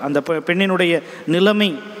வருவார். அந்த பெண்ணினுடைய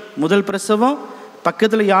நிலைமை, முதல் பிரசவம்,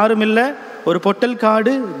 பக்கத்தில் யாரும் இல்லை, ஒரு பொட்டல்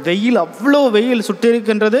காடு, வெயில், அவ்வளோ வெயில்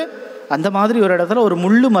சுட்டிருக்கின்றது. அந்த மாதிரி ஒரு இடத்துல ஒரு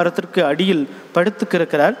முள்ளு மரத்திற்கு அடியில்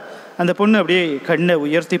படுத்துக்கிருக்கிறார். அந்த பொண்ணு அப்படியே கண்ணை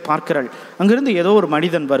உயர்த்தி பார்க்கிறாள். அங்கிருந்து ஏதோ ஒரு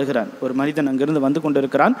மனிதன் வருகிறான். ஒரு மனிதன் அங்கிருந்து வந்து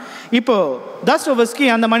கொண்டிருக்கிறான். இப்போ டாஸ்டோவஸ்கி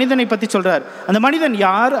அந்த மனிதனை பற்றி சொல்கிறார். அந்த மனிதன்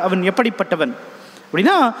யார், அவன் எப்படிப்பட்டவன்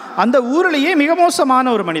அப்படின்னா, அந்த ஊரிலேயே மிக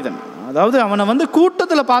மோசமான ஒரு மனிதன். அதாவது அவனை வந்து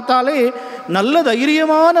கூட்டத்தில் பார்த்தாலே நல்ல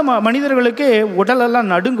தைரியமான மனிதர்களுக்கே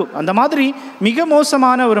உடலெல்லாம் நடுங்கும். அந்த மாதிரி மிக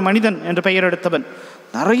மோசமான ஒரு மனிதன் என்று பெயர் எடுத்தவன்.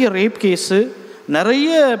 நிறைய ரேப் கேஸு,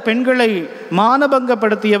 நிறைய பெண்களை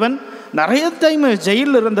மானபங்கப்படுத்தியவன், நிறைய டைம்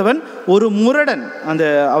ஜெயிலில் இருந்தவன், ஒரு முரடன். அந்த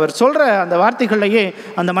அவர் சொல்கிற அந்த வார்த்தைகளையே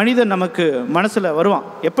அந்த மனிதன் நமக்கு மனசில் வருவான்,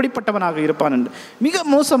 எப்படிப்பட்டவனாக இருப்பான் என்று. மிக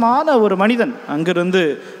மோசமான ஒரு மனிதன் அங்கிருந்து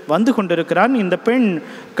வந்து கொண்டிருக்கிறான். இந்த பெண்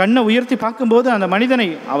கண்ணை உயர்த்தி பார்க்கும்போது அந்த மனிதனை,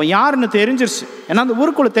 அவன் யாருன்னு தெரிஞ்சிருச்சு. ஏன்னா அந்த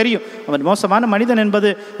ஊருக்குள்ளே தெரியும் அவன் மோசமான மனிதன்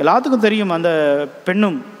என்பது எல்லாத்துக்கும் தெரியும். அந்த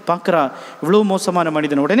பெண்ணும் பார்க்குறா, இவ்வளோ மோசமான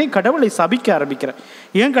மனிதன். உடனே கடவுளை சபிக்க ஆரம்பிக்கிறேன்.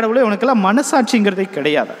 ஏன் கடவுளை, உனக்கெல்லாம் மனசாட்சிங்கிறதே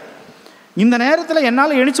கிடையாது. இந்த நேரத்தில்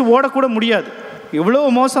என்னால் எழுச்சி ஓடக்கூட முடியாது. இவ்வளோ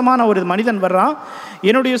மோசமான ஒரு மனிதன் வர்றான்.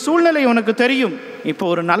 என்னுடைய சூழ்நிலை உனக்கு தெரியும். இப்போ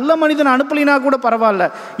ஒரு நல்ல மனிதன் அனுப்பலினா கூட பரவாயில்ல,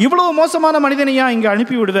 இவ்வளோ மோசமான மனிதனையா இங்கே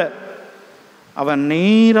அனுப்பி விடுவேன். அவன்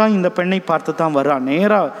நேராக இந்த பெண்ணை பார்த்து தான் வர்றான்.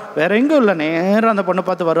 நேராக வேற எங்கும் இல்லை, நேராக அந்த பொண்ணை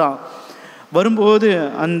பார்த்து வர்றான். வரும்போது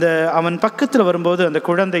அவன் பக்கத்தில் வரும்போது அந்த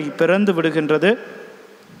குழந்தை பிறந்து விடுகின்றது.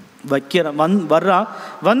 வர்றான்.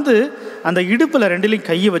 வந்து அந்த இடுப்பில் ரெண்டுலையும்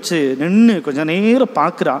கையை வச்சு நின்று கொஞ்சம் நேரம்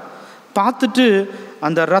பார்க்குறான். பார்த்துட்டு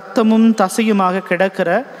அந்த இரத்தமும் தசையுமாக கிடக்கிற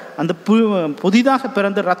அந்த புதிதாக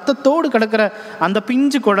பிறந்த இரத்தத்தோடு கிடக்கிற அந்த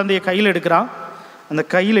பிஞ்சு குழந்தைய கையில் எடுக்கிறான். அந்த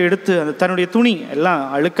கையில் எடுத்து அந்த தன்னுடைய துணி எல்லாம்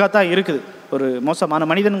அழுக்காத்தான் இருக்குது. ஒரு மோசமான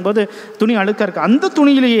மனிதனும் போது துணி அழுக்கா இருக்கு. அந்த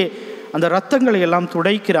துணியிலேயே அந்த இரத்தங்களை எல்லாம்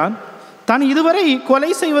துடைக்கிறான். தான் இதுவரை கொலை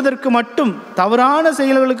செய்வதற்கு மட்டும், தவறான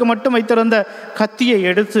செயல்களுக்கு மட்டும் வைத்திருந்த கத்தியை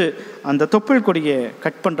எடுத்து அந்த தொப்புள் கொடியை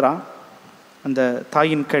கட் பண்ணுறான். அந்த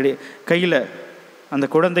தாயின் கையில் அந்த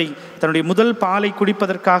குழந்தை தன்னுடைய முதல் பாலை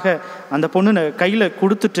குடிப்பதற்காக அந்த பொண்ணு கையில்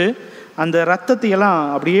கொடுத்துட்டு அந்த ரத்தத்தையெல்லாம்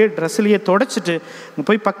அப்படியே ட்ரெஸ்ஸிலேயே தொடச்சிட்டு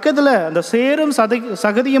போய் பக்கத்தில் அந்த சேரும்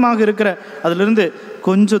சகதியமாக இருக்கிற அதிலிருந்து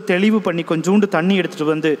கொஞ்சம் தெளிவு பண்ணி கொஞ்சோண்டு தண்ணி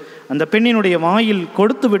எடுத்துகிட்டு வந்து அந்த பெண்ணினுடைய வாயில்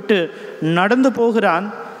கொடுத்து விட்டு நடந்து போகிறான்.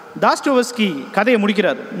 டாஸ்டோவஸ்கி கதையை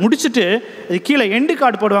முடிச்சுட்டு அது கீழே எண்டு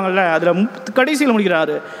கார்டு போடுவாங்கள்ல, அதில் கடைசியில்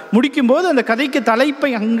முடிக்கிறாரு. முடிக்கும்போது அந்த கதைக்கு தலைப்பை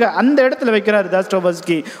அங்கே அந்த இடத்துல வைக்கிறார்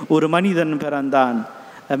டாஸ்டோவஸ்கி. ஒரு மனிதன் பிறந்தான்,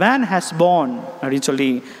 a man has born அப்படின்னு சொல்லி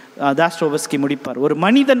டாஸ்டோவஸ்கி முடிப்பார். ஒரு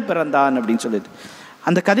மனிதன் பிறந்தான் அப்படின்னு சொல்லிட்டு.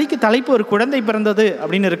 அந்த கதைக்கு தலைப்பு ஒரு குழந்தை பிறந்தது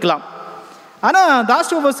அப்படின்னு இருக்கலாம். ஆனால்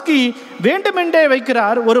டாஸ்டோவஸ்கி வேண்டுமென்றே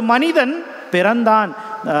வைக்கிறார், ஒரு மனிதன் பிறந்தான்.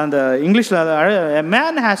 அந்த இங்கிலீஷில்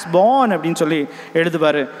மேன் ஹேஸ் பார்ன் அப்படின்னு சொல்லி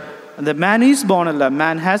எழுதுவார். அந்த மேன் இஸ் பார்ன் இல்லை,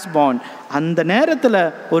 மேன் ஹேஸ் பார்ன். அந்த நேரத்தில்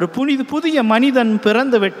ஒரு புதிய மனிதன்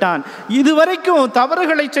பிறந்து விட்டான். இதுவரைக்கும்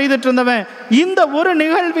தவறுகளை செய்துட்டு இருந்தவன் இந்த ஒரு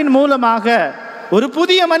நிகழ்வின் மூலமாக ஒரு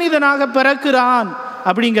புதிய மனிதனாக பிறக்கிறான்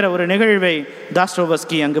அப்படிங்கிற ஒரு நிகழ்வை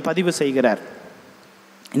டாஸ்டோவஸ்கி அங்கு பதிவு செய்கிறார்.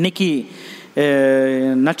 இன்னைக்கு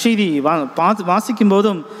நற்செய்தி வாசிக்கும்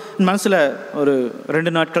போதும் மனசில் ஒரு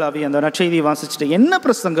 2 நாட்களாகவே அந்த நற்செய்தியை வாசிச்சுட்டு என்ன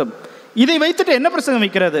பிரசங்கம், இதை வைத்துட்டு என்ன பிரசங்கம்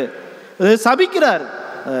வைக்கிறது, சபிக்கிறார்.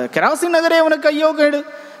 கெராசின் நகரே உனக்கு ஐயோ கேடு,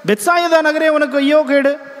 பெத்சாயிதா நகரே உனக்கு ஐயோ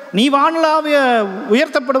கேடு, நீ வானளாவிய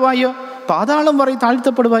உயர்த்தப்படுவாயோ, பாதாளம் வரை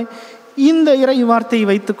தாழ்த்தப்படுவாய். இந்த இறை வார்த்தையை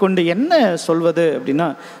வைத்துக்கொண்டு என்ன சொல்வது அப்படின்னா,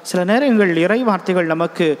 சில நேரங்கள் இறை வார்த்தைகள்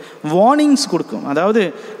நமக்கு வார்னிங்ஸ் கொடுக்கும். அதாவது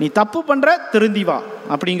நீ தப்பு பண்ணுற, திருந்தி வா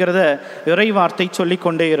அப்படிங்கிறத இறை வார்த்தை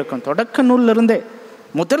சொல்லிக்கொண்டே இருக்கும். தொடக்க நூல்லிருந்தே,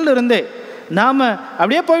 முதல்ல இருந்தே நாம்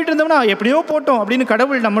அப்படியே போயிட்டு இருந்தோம்னா எப்படியோ போட்டோம் அப்படின்னு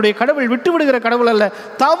கடவுள், நம்முடைய கடவுள் விட்டு விடுகிற கடவுள் அல்ல.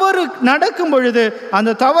 தவறு நடக்கும் பொழுது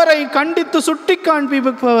அந்த தவறை கண்டித்து சுட்டி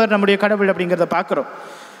காண்பிப்பவர் நம்முடைய கடவுள் அப்படிங்கிறத பார்க்குறோம்.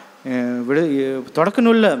 தொடக்க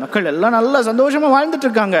நூலில் மக்கள் எல்லாம் நல்லா சந்தோஷமாக வாழ்ந்துட்டு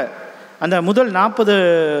இருக்காங்க. அந்த முதல் 40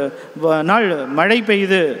 நாள் மழை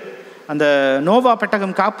பெய்து அந்த நோவா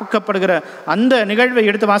பெட்டகம் காப்புக்கப்படுகிற அந்த நிகழ்வை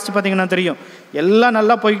எடுத்து வாசித்து பார்த்தீங்கன்னா தெரியும், எல்லாம்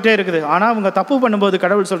நல்லா போய்கிட்டே இருக்குது. ஆனால் அவங்க தப்பு பண்ணும்போது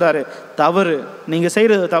கடவுள் சொல்கிறாரு, தவறு, நீங்கள்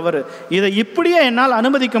செய்கிறது தவறு, இதை இப்படியே என்னால்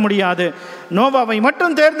அனுமதிக்க முடியாது. நோவாவை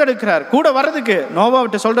மட்டும் தேர்ந்தெடுக்கிறார் கூட வர்றதுக்கு.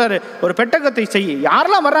 நோவாவிட்ட சொல்கிறாரு, ஒரு பெட்டகத்தை செய்,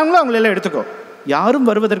 யாரெல்லாம் வர்றாங்களோ அவங்களெல்லாம் எடுத்துக்கோ. யாரும்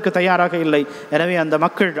வருவதற்கு தயாராக இல்லை. எனவே அந்த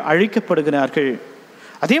மக்கள் அழிக்கப்படுகிறார்கள்.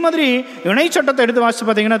 அதே மாதிரி இணைச்சட்டத்தை எடுத்து வாசித்து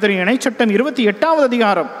பார்த்தீங்கன்னா தெரியும். இணைச்சட்டம் 28வது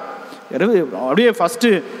அதிகாரம் அப்படியே ஃபஸ்ட்டு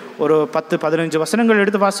ஒரு 10-15 வசனங்கள்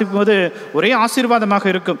எடுத்து வாசிக்கும் போது ஒரே ஆசீர்வாதமாக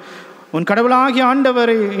இருக்கும். உன் கடவுளாகிய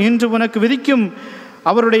ஆண்டவரை இன்று உனக்கு விதிக்கும்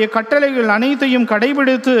அவருடைய கட்டளைகள் அனைத்தையும்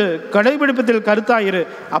கடைபிடிப்பதில் கருத்தாயிரு.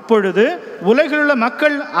 அப்பொழுது உலகிலுள்ள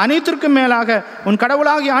மக்கள் அனைத்திற்கும் மேலாக உன்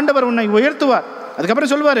கடவுளாகிய ஆண்டவர் உன்னை உயர்த்துவார்.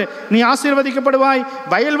 அதுக்கப்புறம் சொல்வார், நீ ஆசீர்வதிக்கப்படுவாய்,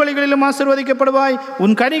 வயல்வெளிகளிலும் ஆசீர்வதிக்கப்படுவாய்,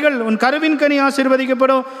 உன் கனிகள், உன் கருவின் கனி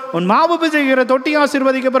ஆசீர்வதிக்கப்படும், உன் மாவு பிசைகிற தொட்டி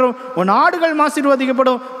ஆசீர்வதிக்கப்படும், உன் ஆடுகள்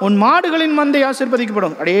ஆசீர்வதிக்கப்படும், உன் மாடுகளின் மந்தை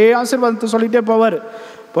ஆசீர்வதிக்கப்படும். அப்படியே ஆசீர்வாதத்தை சொல்லிட்டே போவார்.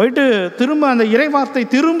 போயிட்டு திரும்ப அந்த இறைவார்த்தை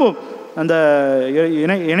திரும்பும். அந்த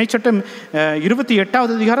இணைச்சட்டம்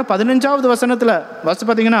 28வது அதிகாரம் 15வது வசனத்தில் வாசித்து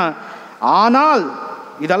பார்த்தீங்கன்னா, ஆனால்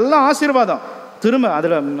இதெல்லாம் ஆசீர்வாதம். திரும்ப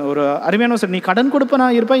அதில் ஒரு அருமையான வசனம், நீ கடன் கொடுப்பனா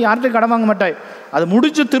இருப்பாய், யார்கிட்ட கடன் வாங்க மாட்டாய். அது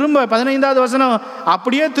முடிச்சு திரும்ப 15வது வசனம்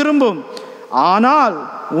அப்படியே திரும்பும். ஆனால்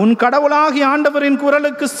உன் கடவுளாகிய ஆண்டவரின்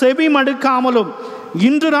குரலுக்கு செவி மடுக்காமலும்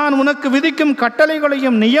இன்று நான் உனக்கு விதிக்கும்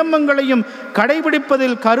கட்டளைகளையும் நியமங்களையும்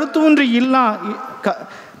கடைபிடிப்பதில்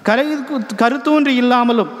கருத்தூன்றி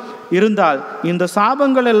இல்லாமலும் இருந்தால் இந்த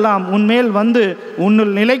சாபங்கள் எல்லாம் உன்மேல் வந்து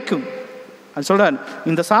உன்னில் நிலைக்கும். அது சொல்றார்,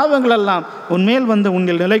 இந்த சாபங்கள் எல்லாம் உன்மேல் வந்து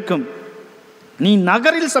உன்னில் நிலைக்கும். நீ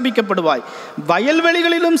நகரில் சபிக்கப்படுவாய்,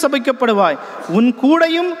 வயல்வெளிகளிலும் சபிக்கப்படுவாய், உன்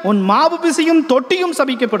கூடையும் உன் மாவு பிசையும் தொட்டியும்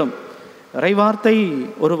சபிக்கப்படும். இறைவார்த்தை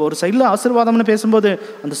ஒரு சைடில் ஆசீர்வாதம்னு பேசும்போது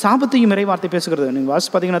அந்த சாபத்தையும் இறைவார்த்தை பேசுகிறது. நீங்கள் வாசி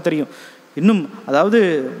பார்த்தீங்கன்னா தெரியும். இன்னும் அதாவது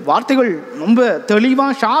வார்த்தைகள் ரொம்ப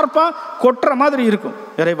தெளிவாக ஷார்ப்பாக கொட்டுற மாதிரி இருக்கும்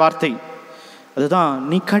இறைவார்த்தை. அதுதான்,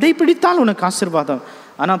 நீ கடைபிடித்தால் உனக்கு ஆசீர்வாதம்,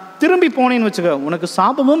 ஆனால் திரும்பி போனேன்னு வச்சுக்க உனக்கு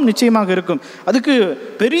சாபமும் நிச்சயமாக இருக்கும். அதுக்கு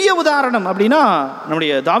பெரிய உதாரணம் அப்படின்னா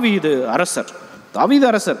நம்முடைய தாவீது அரசர்.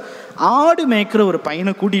 ஆடு மேய்க்கிற ஒரு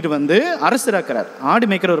பையனை கூட்டிகிட்டு வந்து அரசராக்கிறார். ஆடு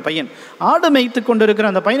மேய்க்கிற ஒரு பையன் ஆடு மேய்த்து கொண்டு இருக்கிற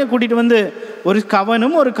அந்த பையனை கூட்டிகிட்டு வந்து ஒரு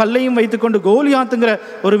கவனும் ஒரு கல்லையும் வைத்துக்கொண்டு கோலியாத்துங்கிற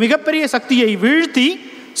ஒரு மிகப்பெரிய சக்தியை வீழ்த்தி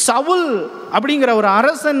சவுல் அப்படிங்கிற ஒரு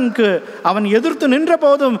அரசனுக்கு அவன் எதிர்த்து நின்ற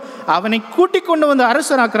போதும் அவனை கூட்டிக் கொண்டு வந்து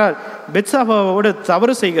அரசராக்கிறார். பெத்சாபாவோடு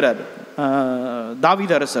தவறு செய்கிறார்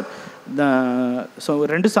தாவீது அரசர்.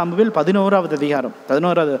 2 சாமுவேல் 11வது அதிகாரம்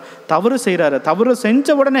 11வது தவறு செய்கிறாரு. தவறு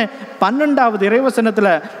செஞ்ச உடனே 12வது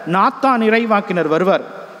இறைவசனத்தில் நாத்தான் இறைவாக்கினர் வருவார்.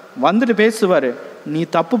 வந்துட்டு பேசுவார், நீ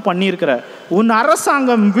தப்பு பண்ணியிருக்கிற, உன்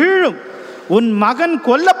அரசாங்கம் வீழும், உன் மகன்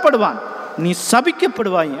கொல்லப்படுவான், நீ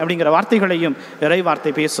சபிக்கப்படுவாய் அப்படிங்கிற வார்த்தைகளையும் இறை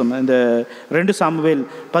வார்த்தை பேசும். இந்த 2 சாமுவேல்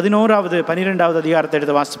 11வது 12வது அதிகாரத்தை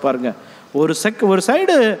எடுத்து வாசிச்சு பாருங்க. ஒரு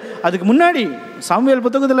சைடு அதுக்கு முன்னாடி சாமுவேல்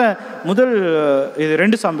புத்தகத்தில் இது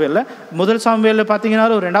 2 சாமுவேலில் முதல் சாமுவேலில்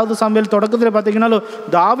பார்த்தீங்கன்னாலும் 2வது சாமுவேல் தொடக்கத்தில் பார்த்தீங்கன்னாலும்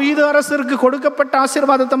தாவீது அரசருக்கு கொடுக்கப்பட்ட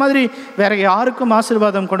ஆசீர்வாதத்தை மாதிரி வேற யாருக்கும்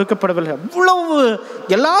ஆசீர்வாதம் கொடுக்கப்படவில்லை. அவ்வளவு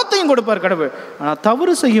எல்லாத்தையும் கொடுப்பார் கடவுள். ஆனால்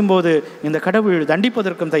தவறு செய்யும் போது இந்த கடவுள்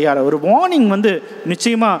தண்டிப்பதற்கும் தயாராக ஒரு வார்னிங்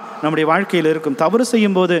நிச்சயமாக நம்முடைய வாழ்க்கையில் இருக்கும். தவறு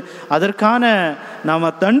செய்யும் போது அதற்கான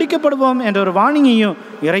நாம் தண்டிக்கப்படுவோம் என்ற ஒரு வார்னிங்கையும்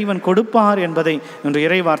இறைவன் கொடுப்பார் என்பதை இன்று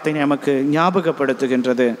இறை வார்த்தை நமக்கு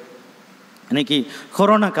ஞாபகப்படுத்துகின்றது. இன்னைக்கு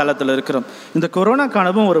கொரோனா காலத்தில் இருக்கிறோம். இந்த கொரோனா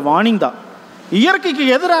காலமும் ஒரு வார்னிங் தான். இயற்கைக்கு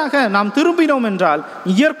எதிராக நாம் திரும்பினோம் என்றால்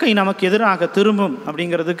இயற்கை நமக்கு எதிராக திரும்பும்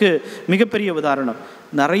அப்படிங்கிறதுக்கு மிகப்பெரிய உதாரணம்.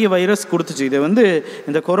 நிறைய வைரஸ் கொடுத்துச்சு. இது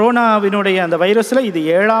இந்த கொரோனாவினுடைய அந்த வைரஸில் இது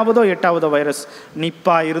 7வதோ 8வதோ வைரஸ்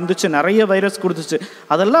நிப்பா இருந்துச்சு. நிறைய வைரஸ் கொடுத்துச்சு.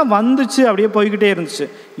 அதெல்லாம் வந்துச்சு, அப்படியே போய்கிட்டே இருந்துச்சு.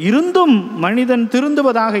 இருந்தும் மனிதன்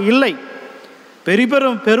திருந்துவதாக இல்லை.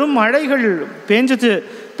 பெரும் மழைகள் பேஞ்சிச்சு,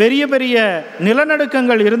 பெரிய பெரிய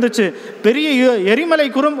நிலநடுக்கங்கள் இருந்துச்சு, பெரிய எரிமலை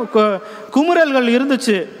குமுறல்கள்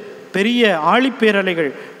இருந்துச்சு, பெரிய ஆழிப்பேரலைகள்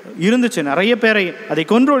இருந்துச்சு, நிறைய பேரை அதை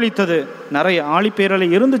கொன்றொழித்தது, நிறைய ஆழிப்பேரலை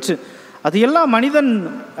இருந்துச்சு. அது எல்லாம் மனிதன்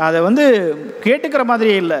அதை கேட்டுக்கிற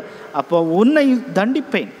மாதிரியே இல்லை. அப்போ உன்னை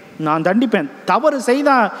தண்டிப்பேன், நான் தண்டிப்பேன், தவறு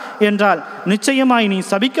செய்தா என்றால் நிச்சயமாய் நீ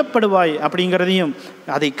சபிக்கப்படுவாய் அப்படிங்கிறதையும்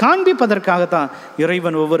அதை காண்பிப்பதற்காகத்தான்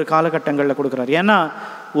இறைவன் ஒவ்வொரு காலகட்டங்களில் கொடுக்குறார். ஏன்னா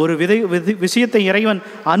ஒரு விஷயத்தை இறைவன்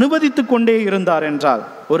அனுமதித்து கொண்டே இருந்தார் என்றால்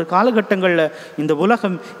ஒரு காலகட்டங்களில் இந்த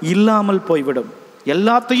உலகம் இல்லாமல் போய்விடும்.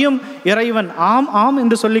 எல்லாத்தையும் இறைவன் ஆம் ஆம்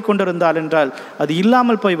என்று சொல்லி கொண்டிருந்தால் என்றால் அது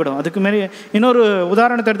இல்லாமல் போய்விடும். அதுக்கு மேலே இன்னொரு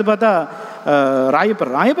உதாரணத்தை எடுத்து பார்த்தா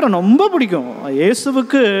ராயப்பரை ரொம்ப பிடிக்கும்.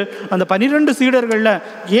 இயேசுவுக்கு அந்த 12 சீடர்களில்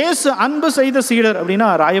இயேசு அன்பு செய்த சீடர் அப்படின்னா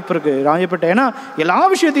ராயப்பட்ட. ஏன்னா எல்லா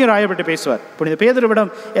விஷயத்தையும் ராயப்பட்டு பேசுவார். புனித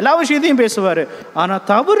பேதுருவிடம் எல்லா விஷயத்தையும் பேசுவார். ஆனால்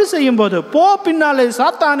தவறு செய்யும் போது போ பின்னாலே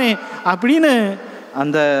சாத்தானே அப்படின்னு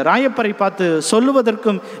அந்த ராயப்பரை பார்த்து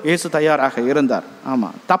சொல்லுவதற்கும் இயேசு தயாராக இருந்தார்.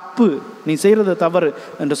 ஆமாம், தப்பு, நீ செய்கிறது தவறு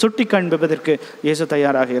என்று சுட்டி காண்பிப்பதற்கு இயேசு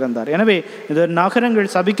தயாராக இருந்தார். எனவே இந்த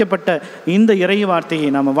நகரங்கள் சபிக்கப்பட்ட இந்த இறை வார்த்தையை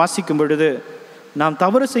நாம் வாசிக்கும் பொழுது நாம்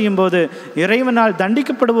தவறு செய்யும்போது இறைவனால்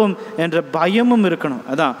தண்டிக்கப்படுவோம் என்ற பயமும் இருக்கணும்.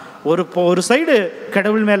 அதான் ஒரு சைடு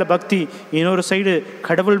கடவுள் மேலே பக்தி, இன்னொரு சைடு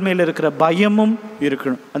கடவுள் மேலே இருக்கிற பயமும்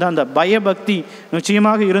இருக்கணும். அதான் அந்த பயபக்தி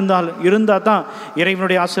நிச்சயமாக இருந்தால் தான்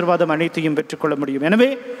இறைவனுடைய ஆசீர்வாதம் அனைத்தையும் பெற்றுக்கொள்ள முடியும். எனவே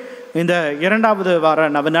இந்த 2வது வார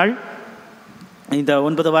நவநாள், இந்த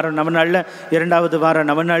 9 வார நவநாளில் 2வது வார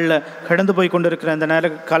நவநாளில் கடந்து போய் கொண்டிருக்கிற இந்த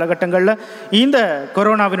காலகட்டங்களில் இந்த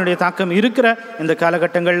கொரோனாவினுடைய தாக்கம் இருக்கிற இந்த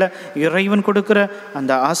காலகட்டங்களில் இறைவன் கொடுக்கிற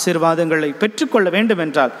அந்த ஆசீர்வாதங்களை பெற்றுக்கொள்ள வேண்டும்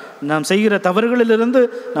என்றால் நாம் செய்கிற தவறுகளிலிருந்து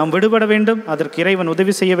நாம் விடுபட வேண்டும். அதற்கு இறைவன்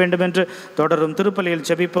உதவி செய்ய வேண்டும் என்று தொடரும் திருப்பலியில்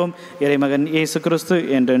ஜெபிப்போம். இறைமகன் இயேசு கிறிஸ்து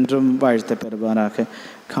என்றென்றும் வாழ்த்து பெறுவாராக.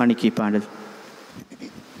 காணிக்கை பாடல்.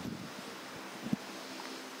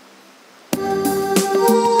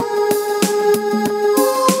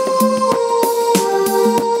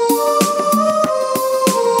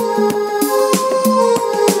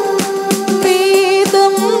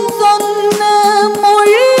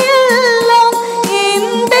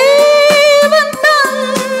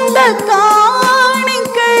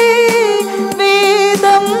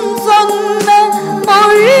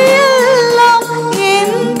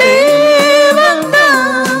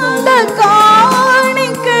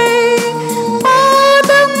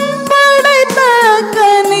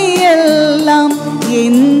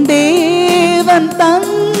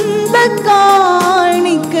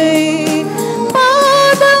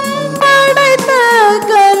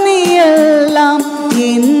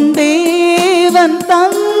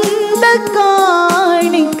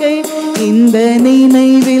 இந்த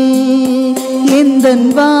நினைவில் எந்தன்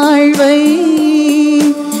வாழ்வை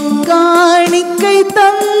காணிக்கை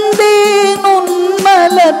தந்தேன் உன்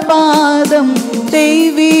மலர் பாதம்.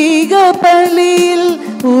 தெய்வீக பலியில்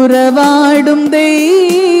உறவாடும்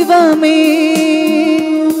தெய்வமே,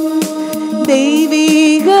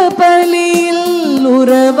 தெய்வீக பலியில்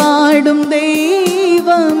உறவாடும்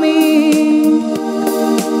தெய்வமே.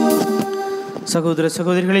 சகோதர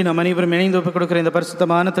சகோதரிகளை நாம் அனைவரும் இணைந்து ஒப்புக் கொடுக்கிற இந்த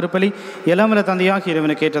பரிசுத்தமான திருப்பலி எல்லாம் வல்ல தந்தையாக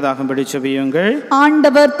இறைவனுக்கு ஏற்றதாகும்படி ஜெபியுங்கள்.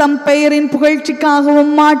 ஆண்டவர் தம் பெயரின்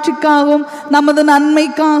புகழ்ச்சிக்காகவும் மாட்சிக்காகவும் நமது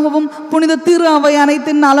நன்மைக்காகவும் புனித திரு அவை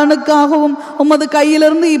அனைத்தின் நலனுக்காகவும் உமது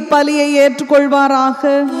கையிலிருந்து இப்பலியை ஏற்றுக்கொள்வாராக.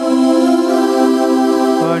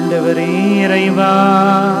 ஆண்டவரே இறைவா,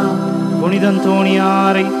 புனித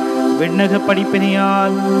அந்தோணியாரை விண்ணக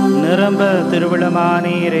படிப்பினையால் நிரம்ப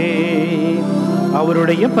திருவிழமானீரே.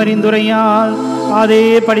 அவருடைய பரிந்துரையால் அதே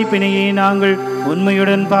படிப்பினையை நாங்கள்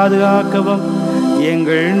உண்மையுடன் பாதுகாக்கவும்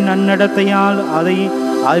எங்கள் நன்னடத்தையால் அதை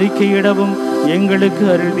அறிக்கையிடவும் எங்களுக்கு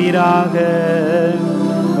அருள்வீராக.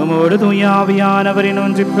 உமோடு தூய ஆவியானவரின்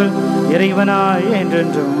ஒன்றிப்பில் இறைவனாய்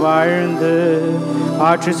என்றென்றும் வாழ்ந்து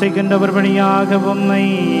ஆட்சி செய்கின்றவர் வழியாக உம்மை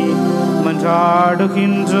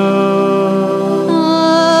மன்றாடுகின்றோம்.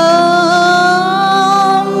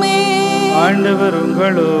 ஆண்டவர்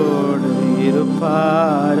உங்களோடு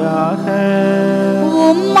இருப்பாராக.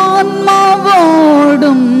 உம்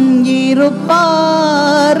ஆன்மாவோடும்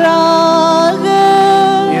இருப்பாராக.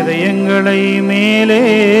 இதயங்களை மேலே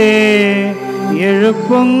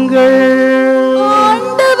எழுப்புங்கள்.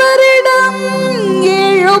 ஆண்டவரிடம்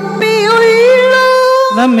எழுப்பியுள்ளோம்.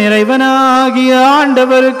 நம் இறைவனாகிய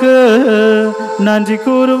ஆண்டவருக்கு நன்றி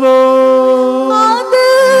கூறுவோம். அது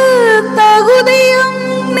தகுதியும்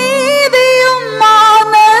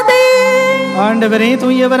ஆண்டவரே,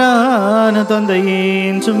 தூயவரான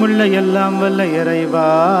தந்தையின் சுமுள்ள எல்லாம் வல்ல இறைவா,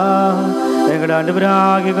 எங்கள்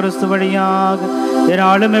ஆண்டவராகிய கிறிஸ்து வழியாக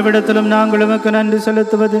என்னாலும் எவ்விடத்திலும் நாங்கள் உமக்கு நன்றி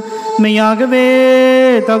செலுத்துவது மெய்யாகவே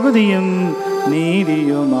தகுதியும்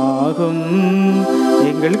நீதியுமாகும்.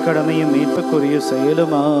 எங்கள் கடமையும் மீட்புக்குரிய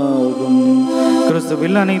செயலுமாகும்.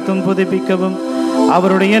 கிறிஸ்துவில் அனைத்தும் புதுப்பிக்கவும்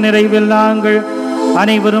அவருடைய நிறைவில் நாங்கள்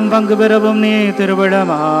அனைவரும் பங்கு பெறவும் நீ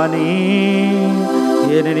திருவிழமானே.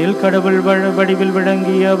 ஏனெனில் கடவுள் வடிவில்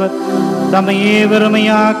விளங்கியவர் தம்மையே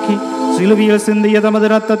வெறுமையாக்கி சிலுவையில் சிந்திய தமது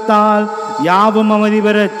இரத்தத்தால் யாவும் அமைதி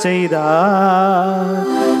பெறச் செய்தார்.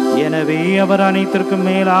 எனவே அவர் அனைத்திற்கும்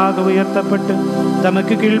மேலாக உயர்த்தப்பட்டு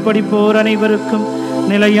தமக்கு கீழ்ப்படிப்போர் அனைவருக்கும்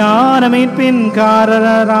நிலையான மீட்பின்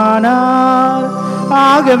காரணரானார்.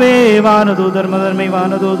 ஆகவே வானதூதர் முதன்மை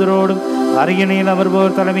வானதூதரோடும் அரியணையில்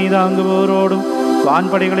அமர்வோர் தலைமை தாங்குவோரோடும்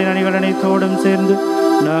வான்படைகளின் அணிகள் அனைத்தோடும் சேர்ந்து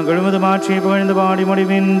நாங்கள் உமது மாட்சியை புகழ்ந்து பாடி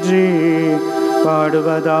முடிவின்றி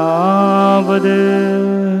பாடுவதாவது: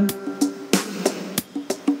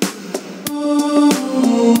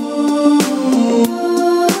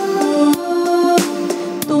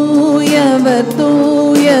 தூயவர்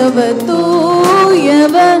தூயவர்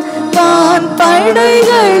தூயவர் வான்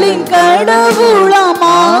படைகளின் கடவுளாம்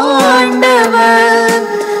ஆண்டவர்,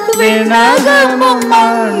 விண்ணகமும்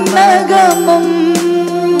மண்ணகமும்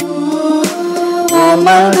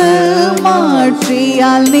உமது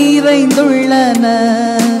மாட்சியால் நிறைந்துள்ளன.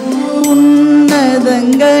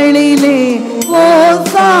 உன்னதங்களிலே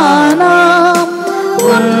ஓசானா,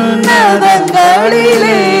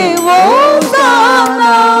 உன்னதங்களிலே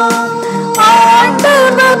ஓசானா.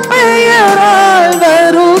 ஆண்டவர் பெயரால்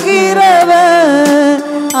வருகிறவர்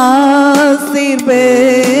ஆசீர்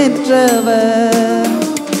பெற்றவர்.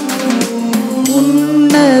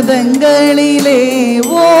 உன்னதங்களிலே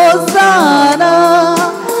ஓசானா,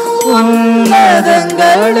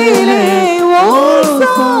 உன்னதங்களிலே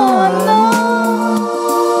ஓசானா.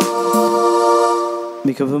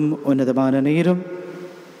 மிகவும் உன்னதமான நேரம்.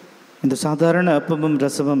 இந்த சாதாரண அப்பமும்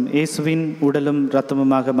ரசமும் இயேசுவின் உடலும்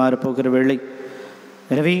இரத்தமுமாக மாறப்போகிற வேளை.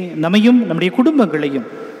 எனவே நம்மையும் நம்முடைய குடும்பங்களையும்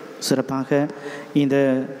சிறப்பாக இந்த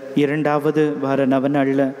 2வது வார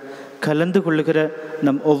நவநாளில் கலந்து கொள்ளுகிற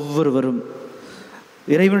நம் ஒவ்வொருவரும்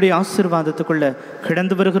இறைவனுடைய ஆசீர்வாதத்துக்குள்ள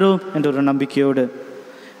கிடந்து வருகிறோம் என்ற ஒரு நம்பிக்கையோடு,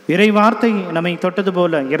 இறை வார்த்தை நம்மை தொட்டது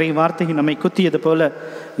போல, இறை வார்த்தை நம்மை குத்தியது போல,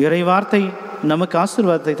 இறை வார்த்தை நமக்கு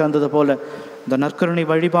ஆசீர்வாதத்தை தந்தது போல, இந்த நற்கருணை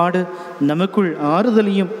வழிபாடு நமக்குள்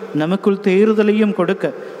ஆறுதலையும் நமக்குள் தேறுதலையும் கொடுக்க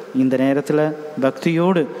இந்த நேரத்தில்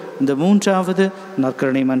பக்தியோடு இந்த 3வது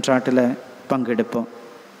நற்கருணை மன்றாட்டில் பங்கெடுப்போம்.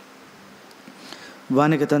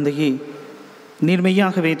 வானக தந்தையே, நீர்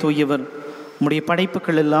மெய்யாகவே தூயவர். உம்முடைய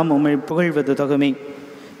படைப்புகள் எல்லாம் உம்மை புகழ்வது தகுமே.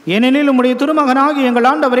 ஏனெனில் உம்முடைய திருமகனாகி எங்கள்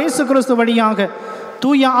ஆண்டவர் இயேசு கிறிஸ்து வழியாக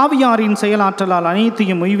தூய ஆவியாரின் செயலாற்றலால்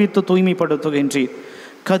அனைத்தையும் உய்வித்து தூய்மைப்படுத்துகின்றீர்.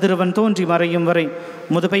 கதிரவன் தோன்றி மறையும் வரை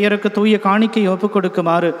முது பெயருக்கு தூய காணிக்கை ஒப்புக்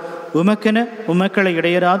கொடுக்குமாறு உமக்கென உமக்களை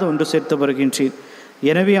இடையராது ஒன்று சேர்த்து வருகின்றீர்.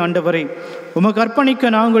 எனவே ஆண்டவரை, உமக்கு அர்ப்பணிக்க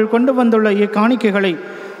நாங்கள் கொண்டு வந்துள்ள இக்காணிக்கைகளை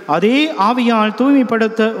அதே ஆவியால்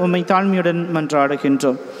தூய்மைப்படுத்த உம்மை தாழ்மையுடன்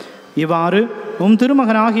மன்றாடுகின்றோம். இவ்வாறு உம்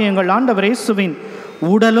திருமகனாகிய எங்கள் ஆண்டவர் இயேசுவின்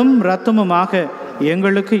உடலும் இரத்தமுமாக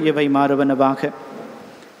எங்களுக்கு இவை மாறுவனவாக.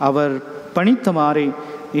 அவர் பணித்தமாறி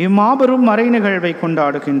இம்மாபெரும் மறை நிகழ்வை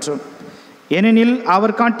கொண்டாடுகின்றோம். ஏனெனில்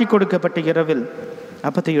அவர் காட்டி கொடுக்கப்பட்ட இரவில்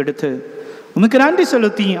அப்பத்தை எடுத்து உமக்கு நன்றி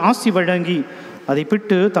செலுத்தி ஆசி வழங்கி அதை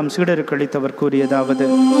பிட்டு தம் சீடருக்கு அளித்தவர் கூறியதாவது: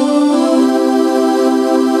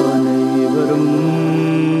 அனைவரும்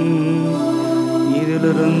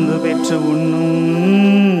இதிலிருந்து பெற்று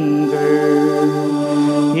உண்ணுங்கள்,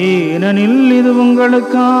 ஏனெனில் இது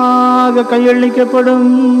உங்களுக்காக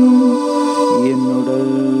கையளிக்கப்படும் என்னுடல்.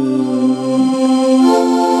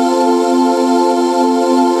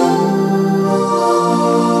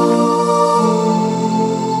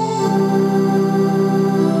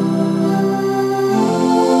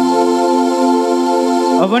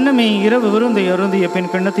 அவ்வண்ணமே இரவு விருந்தை அருந்திய பின்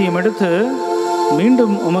கிண்ணத்தையும் எடுத்து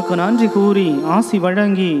மீண்டும் உமக்கு நன்றி கூறி ஆசி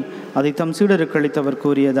வழங்கி அதை தம் சீடருக்கு அளித்தவர்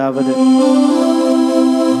கூறியதாவது: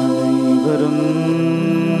 அனைவரும்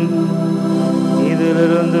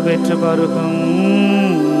இதிலிருந்து பெற்று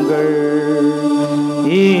பருகுங்கள்,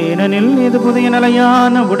 ஏனெனில் இது புதிய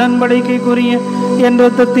நிலையான உடன்படிக்கைக்குரிய என்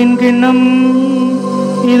இரத்தத்தின் கிண்ணம்.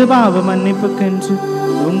 இது பாவ மன்னிப்புக்கென்று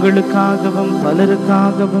உங்களுக்காகவும்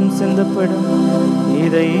பலருக்காகவும் சிந்தப்படும்.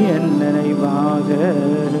 இதை என் நினைவாக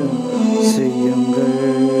செய்யுங்கள்.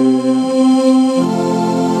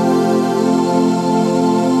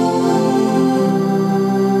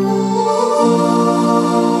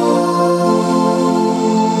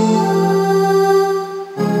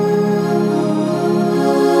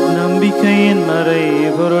 நம்பிக்கையின்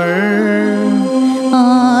மறைபொருள்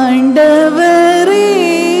ஆண்டவரே,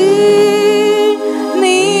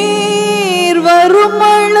 நீர்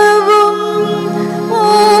வருமளவும்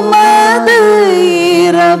உமது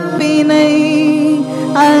இறப்பினை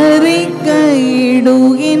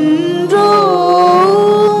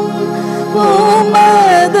அறிக்கையிடுகின்றோம்,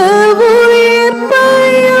 உமது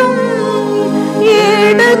உயிர்ப்பையும்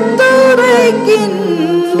எடுத்துரைக்கின்றோம்.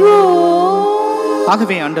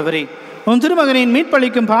 ஆகவே ஆண்டவரே, உன் திருமகனின்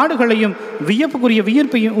மீட்பளிக்கும் பாடுகளையும் வியப்புக்குரிய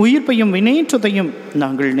உயிர்ப்பையும் வினேற்றத்தையும்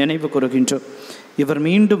நாங்கள் நினைவு கூறுகின்றோம். இவர்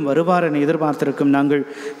மீண்டும் வருவார் என எதிர்பார்த்திருக்கும் நாங்கள்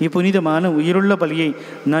இப்புனிதமான உயிருள்ள பலியை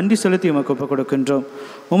நன்றி செலுத்தி உமக்கு ஒப்புக் கொடுக்கின்றோம்.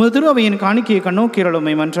 உமது திரு அவையின் காணிக்கையை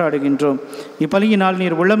கண்ணோக்கியருளுமை மன்றாடுகின்றோம். இப்பலியினால்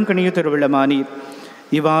நீர் உள்ளம் கனிய திருவிழமானீர்.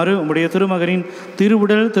 இவ்வாறு உம்முடைய திருமகனின்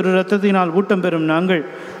திருவுடல் திரு இரத்தத்தினால் ஊட்டம் பெறும் நாங்கள்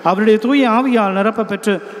அவருடைய தூய ஆவியால் நிரப்ப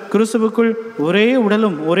பெற்று கிறிஸ்துவுக்குள் ஒரே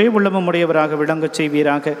உடலும் ஒரே உள்ளமும் உடையவராக விளங்கச்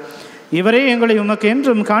செய்வீராக. இவரே எங்களை உமக்கு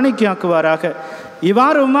என்றும் காணிக்கையாக்குவாராக.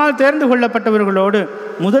 இவ்வாறு உம்மால் தேர்ந்து கொள்ளப்பட்டவர்களோடு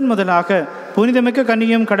முதலாக புனிதமிக்க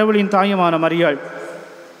கன்னியும் கடவுளின் தாயுமான மரியாள்,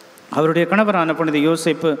 அவருடைய கணவரான புனித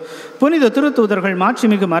யோசேப்பு, புனித திருத்தூதர்கள்,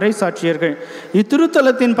 மாட்சிமிகு மறை சாட்சியர்கள்,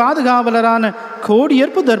 இத்திருத்தலத்தின் பாதுகாவலரான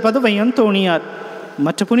கோடியற்புதர் பதுவை அந்தோணியார்,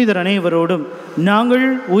 மற்ற புனிதர் அனைவரோடும் நாங்கள்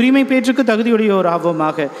உரிமை பேற்றுக்கு தகுதியுடையோர்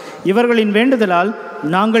ஆவோமாக. இவர்களின் வேண்டுதலால்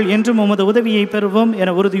நாங்கள் என்றும் உமது உதவியை பெறுவோம் என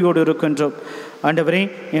உறுதியோடு இருக்கின்றோம். ஆண்டவரே,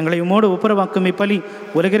 எங்களை உமோடு ஒப்புரவாக்கும் இப்பலி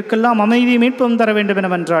உலகிற்கெல்லாம் அமைதி மீட்பும் தர வேண்டும் என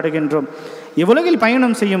மன்றாடுகின்றோம். இவ்வுலகில்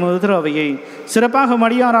பயணம் செய்யும் திரு அவையை சிறப்பாக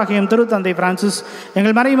மடியாராகிய திருத்தந்தை பிரான்சிஸ்,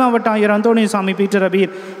 எங்கள் மறை மாவட்ட ஆயர் அந்தோணி சாமி பீட்டர்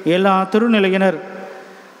அபீர், எல்லா திருநிலையினர்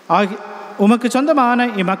உமக்கு சொந்தமான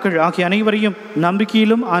இம்மக்கள் ஆகிய அனைவரையும்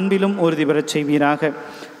நம்பிக்கையிலும் அன்பிலும் உறுதி பெறச் செய்வீராக.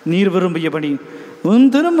 நீர் விரும்பியபடி உன்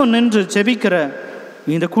திருமுன் நின்று செபிக்கிற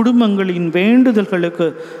இந்த குடும்பங்களின் வேண்டுதல்களுக்கு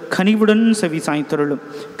கனிவுடன் செவி சாய்த்தருளும்.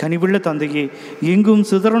 கனிவுள்ள தந்தையே, எங்கும்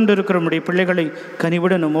சிதறொண்டிருக்கிற நம்முடைய பிள்ளைகளை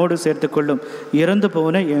கனிவுடன் நம்மோடு சேர்த்துக்கொள்ளும். இறந்து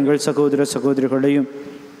போன எங்கள் சகோதர சகோதரிகளையும்,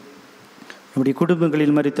 நம்முடைய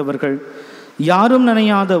குடும்பங்களில் மரித்தவர்கள், யாரும்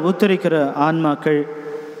நினையாத உத்தரிக்கிற ஆன்மாக்கள்,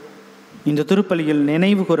 இந்த திருப்பலியில்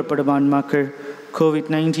நினைவு கூறப்படும் ஆன்மாக்கள்,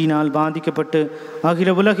 கோவிட்-19 பாதிக்கப்பட்டு அகில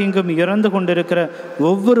உலகெங்கும் இறந்து கொண்டிருக்கிற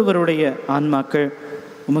ஒவ்வொருவருடைய ஆன்மாக்கள்,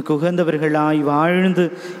 உமக்கு உகந்தவர்களாய் வாழ்ந்து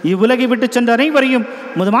இவ்வுலகை விட்டு சென்ற அனைவரையும்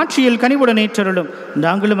முதுமாட்சியில் கனிவுடன் ஏற்றருளும்.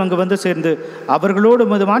 நாங்களும் அங்கு வந்து சேர்ந்து அவர்களோடு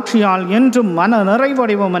முதுமாட்சியால் என்றும் மன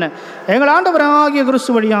நிறைவடைவோம் என எங்கள் ஆண்டவராகிய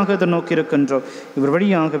கிறிஸ்து வழியாக இதை நோக்கி இருக்கின்றோம். இவர்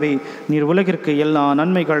வழியாகவே நீர் உலகிற்கு எல்லா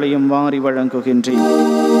நன்மைகளையும் வாரி வழங்குகின்றீர்.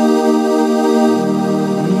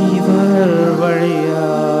 இவர்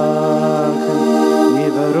வழியாக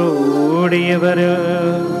இவரோடியவர்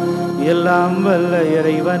எல்லாம் வல்ல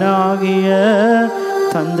இறைவனாகிய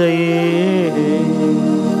தந்தையே,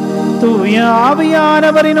 தூய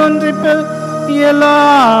ஆவியானவரின் ஒன்றிப்பில் எல்லா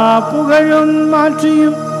புகழும்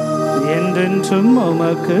மாற்றியும் என்றென்றும்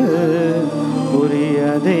உமக்கு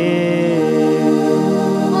உரியதே.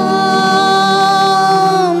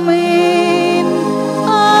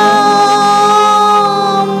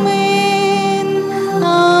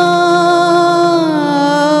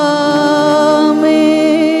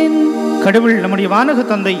 கடவுள் நம்முடைய வானக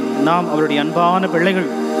தந்தை, நாம் அவருடைய அன்பான பிள்ளைகள்.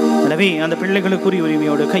 எனவே அந்த பிள்ளைகளுக்குரிய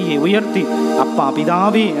உரிமையோடு கையை உயர்த்தி அப்பா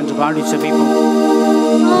பிதாவே என்று பாடி செபிப்போம்.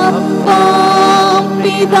 அப்பா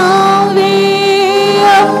பிதாவே,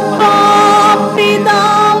 அப்பா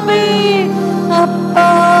பிதாவே, அப்பா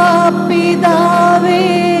பிதாவே,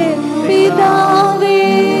 பிதாவே,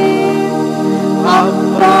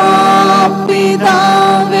 அப்பா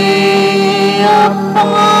பிதாவே, அப்பா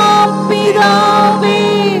பிதாவே,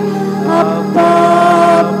 அப்பா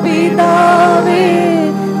பிதாவே,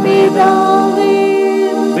 பிதாவே.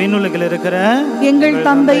 விண்ணுலகில் இருக்கிற எங்கள்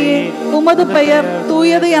தந்தையே, உமது பெயர்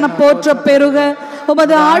தூயது என போற்ற பெருக,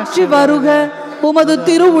 உமது ஆட்சி வருக, உமது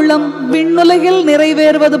திருவுளம் விண்ணுலகில்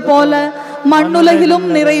நிறைவேறுவது போல மண்ணுலகிலும்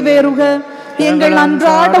நிறைவேறுக. எங்கள்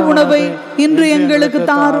அன்றாட உணவை இன்று எங்களுக்கு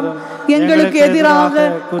தாரும். எங்களுக்கு எதிராக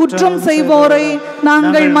குற்றம் செய்வோரை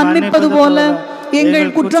நாங்கள் மன்னிப்பது போல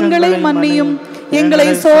எங்கள் குற்றங்களை மன்னியும். எங்களை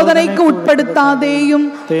சோதனைக்கு உட்படுத்தாதேயும்,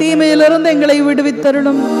 தீமையிலிருந்து எங்களை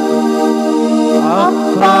விடுவித்தருளும்.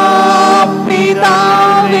 அப்பா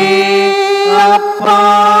பிதாவே, அப்பா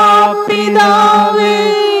பிதாவே,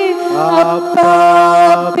 அப்பா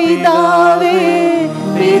பிதாவே,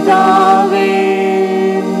 பிதாவே.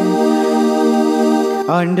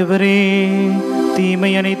 ஆண்டவரே,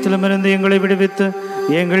 தீமை அனைத்திலும் இருந்து எங்களை விடுவித்து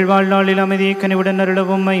எங்கள் வாழ்நாளில் அமைதியை கனிவுடன்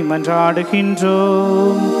அருளவும் உம்மை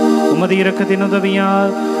மன்றாடுகின்றோம். உமது இரக்கத்தின்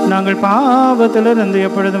உதவியால் நாங்கள் பாவத்திலிருந்து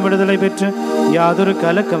எப்பொழுதும் விடுதலை பெற்று யாதொரு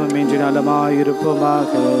கலக்கமும் இன்றி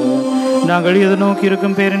நலமாயிருப்போமாக. நாங்கள் எதிர்நோக்கி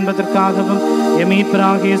இருக்கும் பேரின்பதற்காகவும் எம்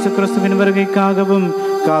மீட்பராகிய இயேசு கிறிஸ்துவின் வருகைக்காகவும்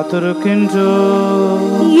காத்திருக்கின்றோம்.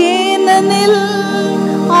 ஏனெனில்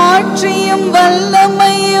ஆட்சியும்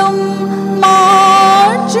வல்லமையும்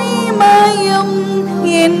மாட்சிமையும்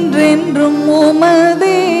என்றென்றும்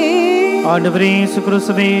உமதே. ஆண்டவரே இயேசு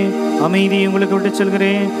கிறிஸ்துவே, அமைதியை உங்களுக்கு விட்டுச்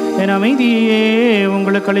செல்கிறேன், என் அமைதியே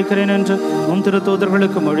உங்களுக்கு அளிக்கிறேன் என்று உம்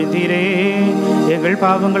திருத்தூதர்களுக்கு மொழிந்தீரே. எங்கள்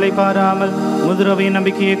பாவங்களை பாராமல் முதிரவையின்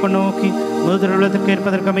நம்பிக்கையை கொண்டோக்கி முதிரத்திற்கு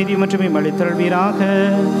ஏற்பதற்கு அமைதி மற்றும் அளித்தருள்வீராக.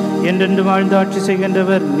 என்றென்று வாழ்ந்து ஆட்சி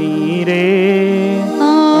செய்கின்றவர் நீரே.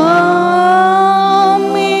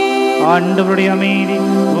 ஆண்டவருடைய அமைதி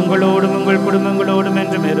உங்களோடும் உங்கள் குடும்பங்களோடும்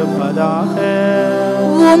என்றும் இருப்பதாக.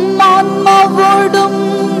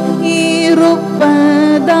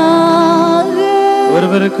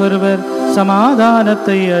 ஒருவருக்கொருவர்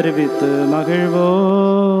சமாதானத்தை அறிவித்து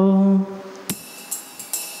மகிழ்வோம்.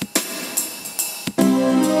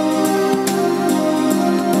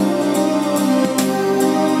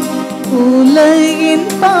 உலகின்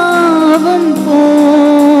பாவம்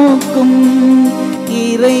போக்கும்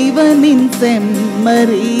இறைவனின்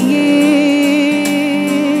செம்மறியே,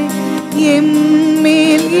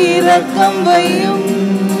 எம்மேல் இரக்கம் வையும்.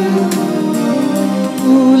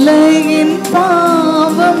 உலகின்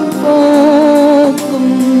பாவம்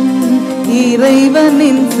போக்கும்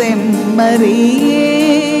இறைவனின் செம்மறியே,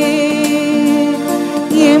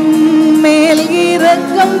 எம்மேல்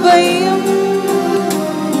இரக்கம் வையும்.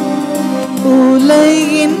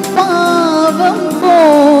 உலகின் பாவம்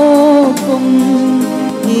போக்கும்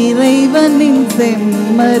இறைவனின்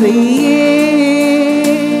செம்மறியே,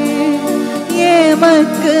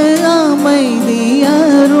 எமக்கு அமைதி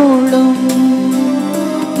அருளும்.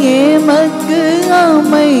 எமக்கு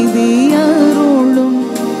அமைதி அருளும்.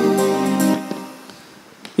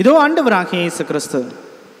 இதோ ஆண்டவராகிய இயேசு கிறிஸ்து,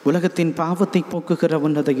 உலகத்தின் பாவத்தை போக்குகிற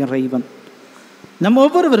உன்னத இறைவன், நம்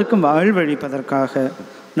ஒவ்வொருவருக்கும் வாழ்வழிப்பதற்காக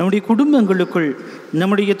நம்முடைய குடும்பங்களுக்குள்,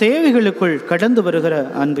 நம்முடைய தேவைகளுக்குள் கடந்து வருகிற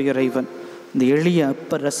அன்பு இறைவன் இந்த எளிய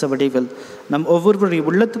அப்பரச வடிவில் நம் ஒவ்வொருவருடைய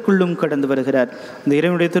உள்ளத்துக்குள்ளும் கடந்து வருகிறார். இந்த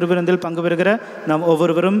இறைவனுடைய திருவிருந்தில் பங்கு பெறுகிற நாம்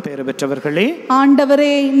ஒவ்வொருவரும் பெயர் பெற்றவர்களே.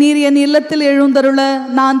 ஆண்டவரே, நீர் என் இல்லத்தில் எழுந்தருள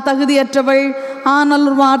நான் தகுதியற்றவள், ஆனால்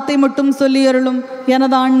ஒரு வார்த்தை மட்டும் சொல்லி அருளும்,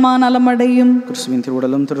 எனது ஆன்மா நலமடையும். கிறிஸ்துவின்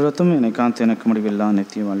திருவுடலும் திருரத்தும் என்னை காத்து எனக்கு முடிவில்லா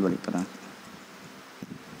நித்திய வாழ்வளிப்பதாக.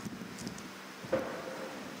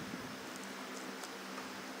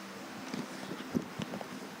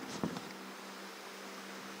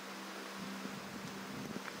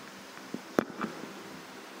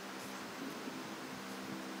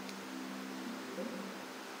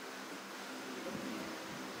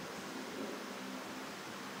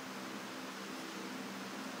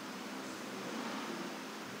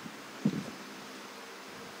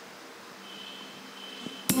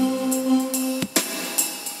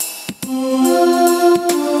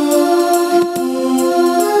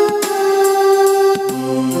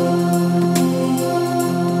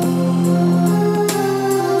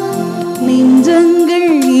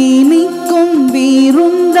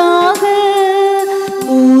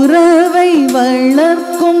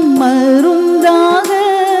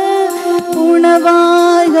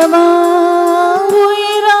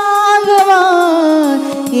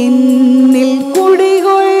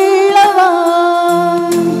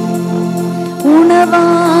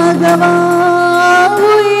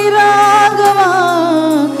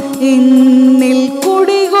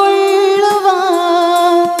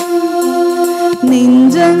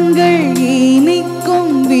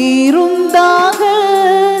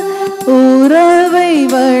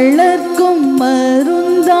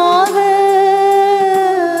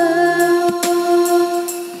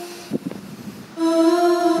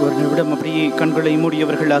 கண்களை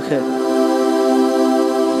மூடியவர்களாக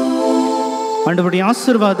ஆண்டவருடைய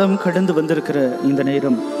ஆசீர்வாதம் கடந்து வந்திருக்கிற இந்த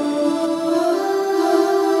நேரம்,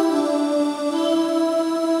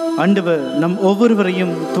 ஆண்டவர் நம்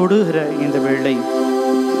ஒவ்வொருவரையும் தொடுகிற இந்த வேளை,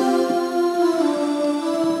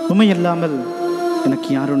 உம்மையல்லாமல் எனக்கு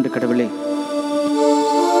யாருண்டு கடவுளே,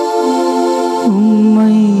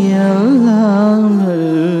 உம்மையல்லாமல்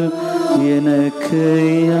எனக்கு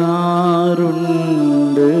யாருண்டு,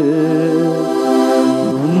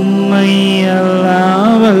 உம்மையல்லாமல்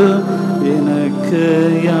எனக்கு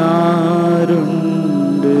யாருண்டு,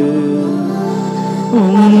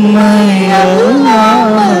 உம்மையல்லாமல்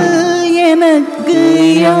எனக்கு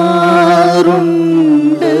யாருண்டு,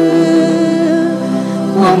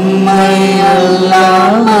 உம்மையல்லாமல்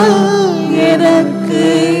எனக்கு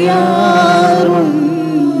யாருண்டு,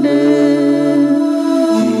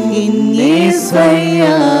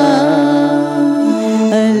 இயேசையா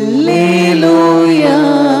அல்லேலூயா,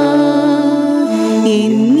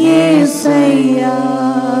 இயேசையா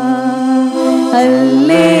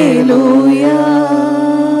அல்லேலூயா,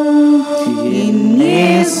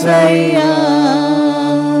 இயேசையா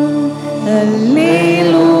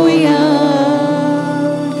அல்லேலூயா,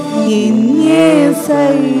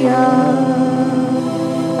 இயேசையா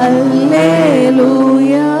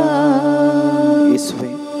அல்லேலூயா. இயேசுவே,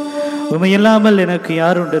 உம்மை இல்லாமல் எனக்கு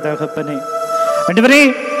யாருண்டு தகப்பனே? ஆண்டவரே,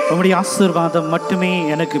 உம்முடைய ஆசீர்வாதம் மட்டுமே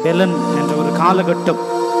எனக்கு பெலன் என்ற ஒரு காலகட்டம்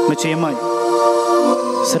நிச்சயமாய்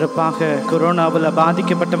சிறப்பாக கொரோனாவில்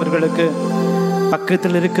பாதிக்கப்பட்டவர்களுக்கு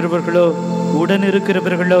பக்கத்தில் இருக்கிறவர்களோ உடன்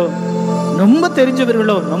இருக்கிறவர்களோ ரொம்ப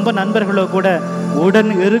தெரிஞ்சவர்களோ ரொம்ப நண்பர்களோ கூட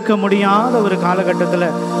உடன் இருக்க முடியாத ஒரு காலகட்டத்தில்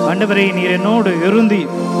ஆண்டவரே நீர் என்னோடு இருந்தி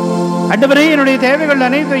ஆண்டவரே என்னுடைய தேவைகள்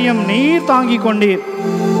அனைத்தையும் நீர் தாங்கி கொண்டீர்.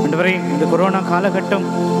 ஆண்டவரே, இந்த கொரோனா காலகட்டம்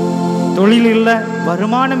தொழில் இல்லை,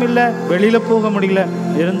 வருமானம் இல்லை, வெளியில போக முடியல,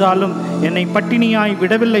 இருந்தாலும் என்னை பட்டினியாய்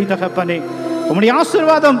விடவில்லை தகப்பனே. உம்முடைய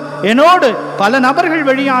ஆசீர்வாதம் என்னோடு பல நபர்கள்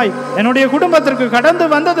வழியாய் என்னுடைய குடும்பத்திற்கு கடந்து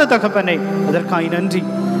வந்தது தகப்பனே, அதற்காய் நன்றி.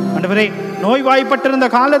 ஆண்டவரே, நோய்வாய்ப்பட்டிருந்த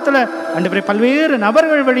காலத்துல ஆண்டவரே பல்வேறு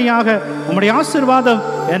நபர்கள் வழியாக உம்முடைய ஆசீர்வாதம்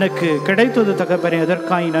எனக்கு கிடைத்தது தகப்பனே,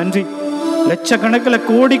 அதற்காய் நன்றி. லட்சக்கணக்கில்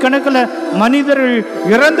கோடிக்கணக்கில் மனிதர்கள்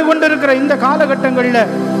இறந்து கொண்டிருக்கிற இந்த காலகட்டங்களில்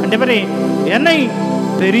ஆண்டவரே என்னை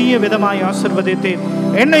பெரிய விதமாய் ஆசீர்வதித்தேன்.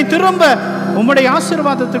 என்னை திரும்ப உம்முடைய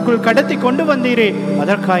ஆசீர்வாதத்திற்குள் கடத்தி கொண்டு வந்தீரே,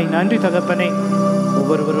 அதற்காய் நன்றி தகப்பனே.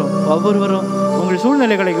 ஒவ்வொருவரும் உங்கள்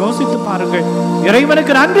சூழ்நிலைகளை யோசித்து பாருங்கள்,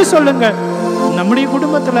 இறைவனுக்கு நன்றி சொல்லுங்கள். நம்முடைய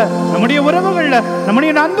குடும்பத்துல, நம்முடைய உறவுகள்ல,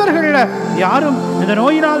 நம்முடைய நண்பர்கள்ல யாரும் இந்த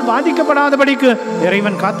நோயினால் பாதிக்கப்படாதபடிக்கு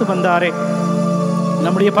இறைவன் காத்து வந்தாரே.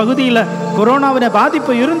 நம்முடைய பகுதியில கொரோனாவின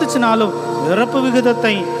பாதிப்பு இருந்துச்சுனாலும் இறப்பு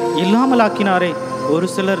விகிதத்தை இல்லாமலாக்கினாரே.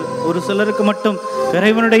 ஒரு சிலருக்கு மட்டும்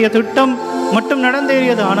இறைவனுடைய திட்டம் மட்டும்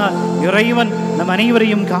நடந்தேறியது, ஆனால் இறைவன் நம்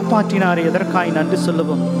அனைவரையும் காப்பாற்றினாரே, எதற்காய் நன்றி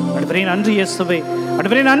சொல்லுவோம். அடுவரே நன்றி இயேசுவே,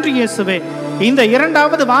 அடுவரே நன்றி இயேசுவே. இந்த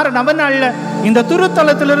 2வது வார நவநாள்ல இந்த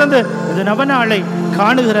திருத்தலத்திலிருந்து இந்த நவநாளை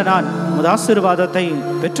காணுகிற நான் உமது ஆசீர்வாதத்தை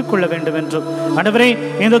பெற்றுக்கொள்ள வேண்டும் என்றும் ஆண்டவரே,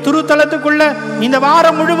 இந்த திருத்தலத்துக்குள்ள இந்த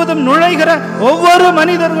வாரம் முழுவதும் நுழைகிற ஒவ்வொரு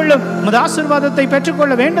மனிதர்களும் உமது ஆசீர்வாதத்தை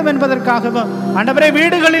பெற்றுக்கொள்ள வேண்டும் என்பதற்காகவும் ஆண்டவரே,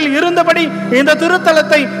 வீடுகளில் இருந்தபடி இந்த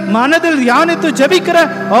திருத்தலத்தை மனதில் தியானித்து ஜெபிக்கிற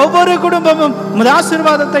ஒவ்வொரு குடும்பமும் உமது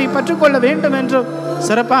ஆசீர்வாதத்தை பெற்றுக்கொள்ள வேண்டும் என்றும்,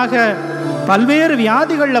 சிறப்பாக பல்வேறு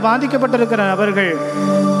வியாதிகளில் பாதிக்கப்பட்டிருக்கிற நபர்கள்,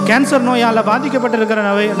 கேன்சர் நோயால் பாதிக்கப்பட்டிருக்கிற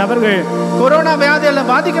நபர்கள், கொரோனா வியாதியால்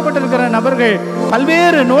பாதிக்கப்பட்டிருக்கிற நபர்கள்,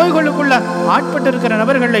 பல்வேறு நோய்களுக்குள்ள ஆட்பட்டிருக்கிற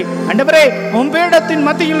நபர்களை ஆண்டவரே உம்பேடத்தின்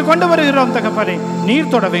மத்தியில் கொண்டு வருகிறோம் தகப்பனே.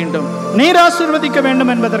 நீர் தொட வேண்டும், நீர் ஆசீர்வதிக்க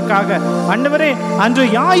வேண்டும் என்பதற்காக ஆண்டவரே, அன்று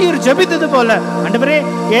யாயிர் ஜெபித்தது போல ஆண்டவரே,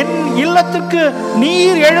 என் இல்லத்துக்கு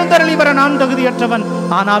நீர் எழுந்தருளி வர நான் தகுதியற்றவன்,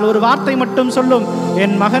 ஆனால் ஒரு வார்த்தை மட்டும் சொல்லும்,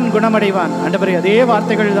 என் மகன் குணமடைவான். ஆண்டவரே, அதே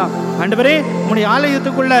வார்த்தைகள் தான் ஆண்டவரே உம்முடைய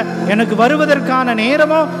ஆலயத்துக்குள்ள எனக்கு வருவதற்கான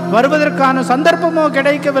நேரமோ வருவதற்கான சந்தர்ப்பமோ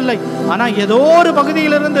கிடைக்கவில்லை. ஆனா ஏதோ ஒரு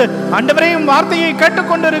பகுதியிலிருந்து ஆண்டவரே உம் வார்த்தையை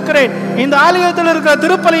கேட்டுக்கொண்டிருக்கிறேன், இந்த ஆலயத்தில் இருக்கிற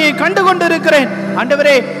திருப்பலியை கண்டு கொண்டிருக்கிறேன்.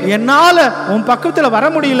 ஆண்டவரே, என்னால உன் பக்கத்துல வர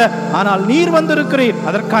முடியல, ஆனால் நீர் வந்திருக்கிறீர்,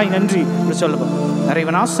 அதற்காய் நன்றி சொல்லுவோம்.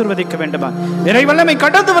 இறைவன் ஆசீர்வதிக்க வேண்டுமா, இறைவல்லமை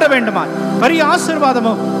கடந்து வர வேண்டுமா, பெரிய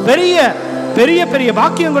ஆசீர்வாதமும் பெரிய பெரிய பெரிய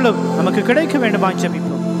பாக்கியங்களும் நமக்கு கிடைக்க வேண்டுமா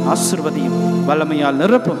ஜெபிப்போம். ஆசீர்வதியும் வல்லமையால்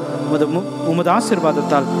நிரப்பும் உமது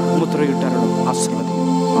ஆசீர்வாதத்தால் முத்திரையிட்டருளும். ஆசீர்வதியும்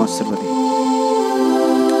ஆசீர்வதியும்.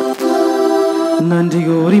 நன்றி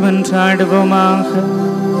கூறி மன்றாடுவோமாக.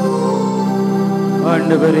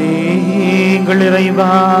 ஆண்டவரே எங்கள்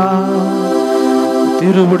இறைவா,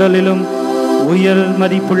 திருவுடலிலும் உயர்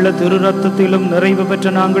மதிப்புள்ள திரு ரத்தத்திலும் நிறைவு பெற்ற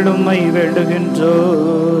நாங்கள் உம்மை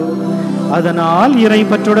வேண்டுகின்றோம். அதனால் இறை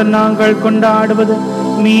பற்றுடன் நாங்கள் கொண்டாடுவது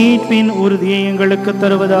மீட்பின் உறுதியை எங்களுக்கு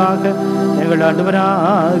தருவதாக எங்கள்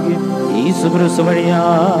ஆண்டவராகிய இயேசு கிறிஸ்து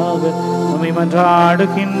வழியாக உம்மை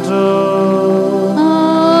மன்றாடுகின்றோம்.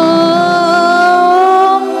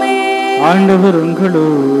 ஆண்டவர்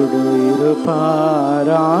உங்களோடு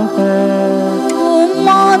இருப்பாராக, உம்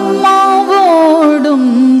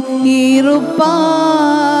ஆன்மாவோடும்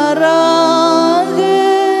இருப்பாராக.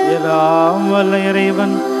 எல்லாம் வல்ல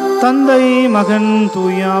இறைவன் தந்தை, மகன்,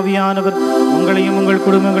 தூய ஆவியானவர் உங்களையும் உங்கள்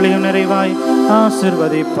குடும்பங்களையும் நிறைவாய்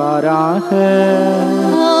ஆசீர்வதிப்பாராக.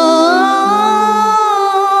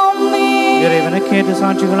 இறைவனுக்கு ஏற்ற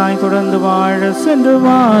சாட்சிகளாய் தொடர்ந்து வாழ சென்று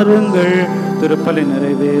வாருங்கள். திருப்பலி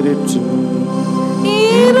நிறைவேறிற்று.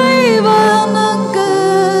 இறைவனுக்கு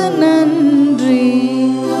நன்றி.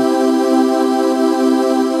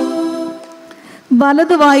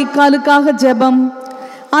 வலது வாய்க்காலுக்காக ஜெபம்.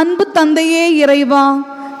 அன்பு தந்தையே இறைவா,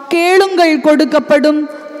 கேளுங்கள் கொடுக்கப்படும்,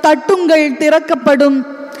 தட்டுங்கள் திறக்கப்படும்,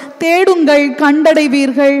 தேடுங்கள்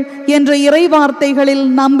கண்டடைவீர்கள் என்ற இறைவார்த்தைகளில்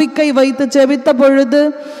நம்பிக்கை வைத்து ஜெபித்த பொழுது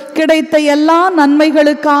கிடைத்த எல்லா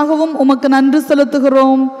நன்மைகளுக்காகவும் உமக்கு நன்றி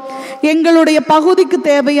செலுத்துகிறோம். எங்களுடைய பகுதிக்கு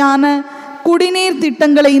தேவையான குடிநீர்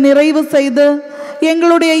திட்டங்களை நிறைவு செய்து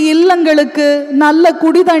எங்களுடைய இல்லங்களுக்கு நல்ல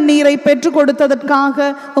குடி தண்ணீரை பெற்றுக் கொடுத்ததற்காக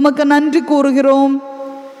உமக்கு நன்றி கூறுகிறோம்.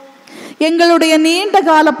 எங்களுடைய நீண்ட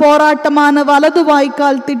கால போராட்டமான வலது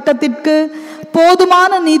வாய்க்கால் திட்டத்திற்கு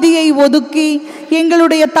போதுமான நிதியை ஒதுக்கி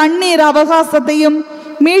எங்களுடைய தண்ணீர் அவகாசத்தையும்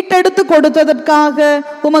மீட்டெடுத்து கொடுத்ததற்காக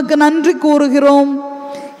உமக்கு நன்றி கூறுகிறோம்.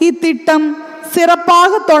 இத்திட்டம்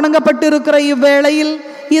சிறப்பாக தொடங்கப்பட்டிருக்கிற இவ்வேளையில்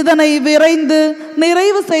இதனை விரைந்து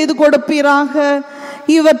நிறைவு செய்து கொடுப்பீராக.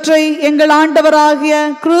 இவற்றை எங்கள் ஆண்டவராகிய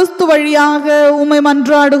கிறிஸ்து வழியாக உம்மை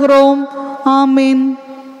மன்றாடுகிறோம். ஆமீன்.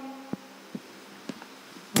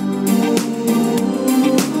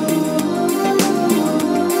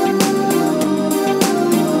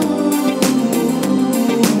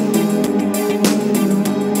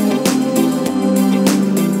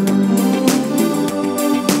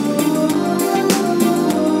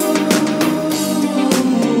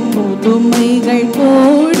 புதுமைகள்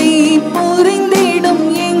கோடி புரிந்திடும்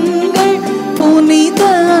எங்கள் புனித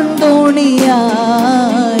அந்தோணியாரே,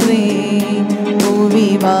 புவி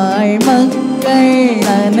வாழ் மக்கள்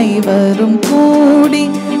அனைவரும் கூடி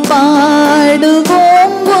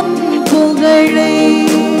பாடுவோம் உன் புகழை.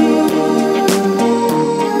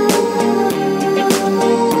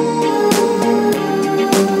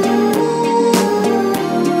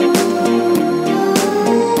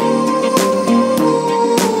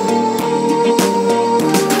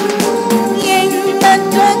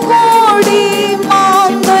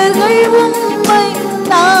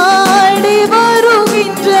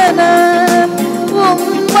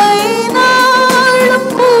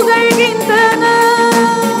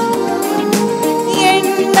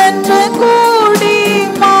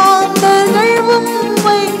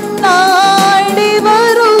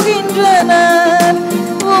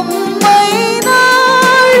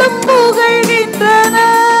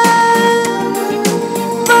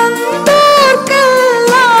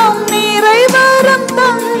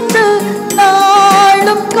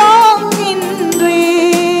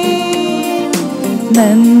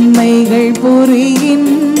 நன்மைகள்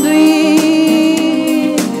புரிகின்றே,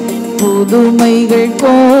 புதுமைகள்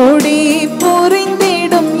கோடி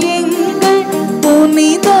புரிந்திடும் எங்கள்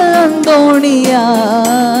புனித அந்தோணியாரே,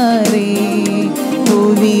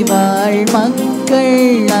 புவி வாழ் மக்கள்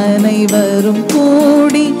அனைவரும்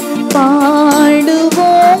கூடி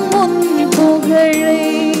பாடுவோம்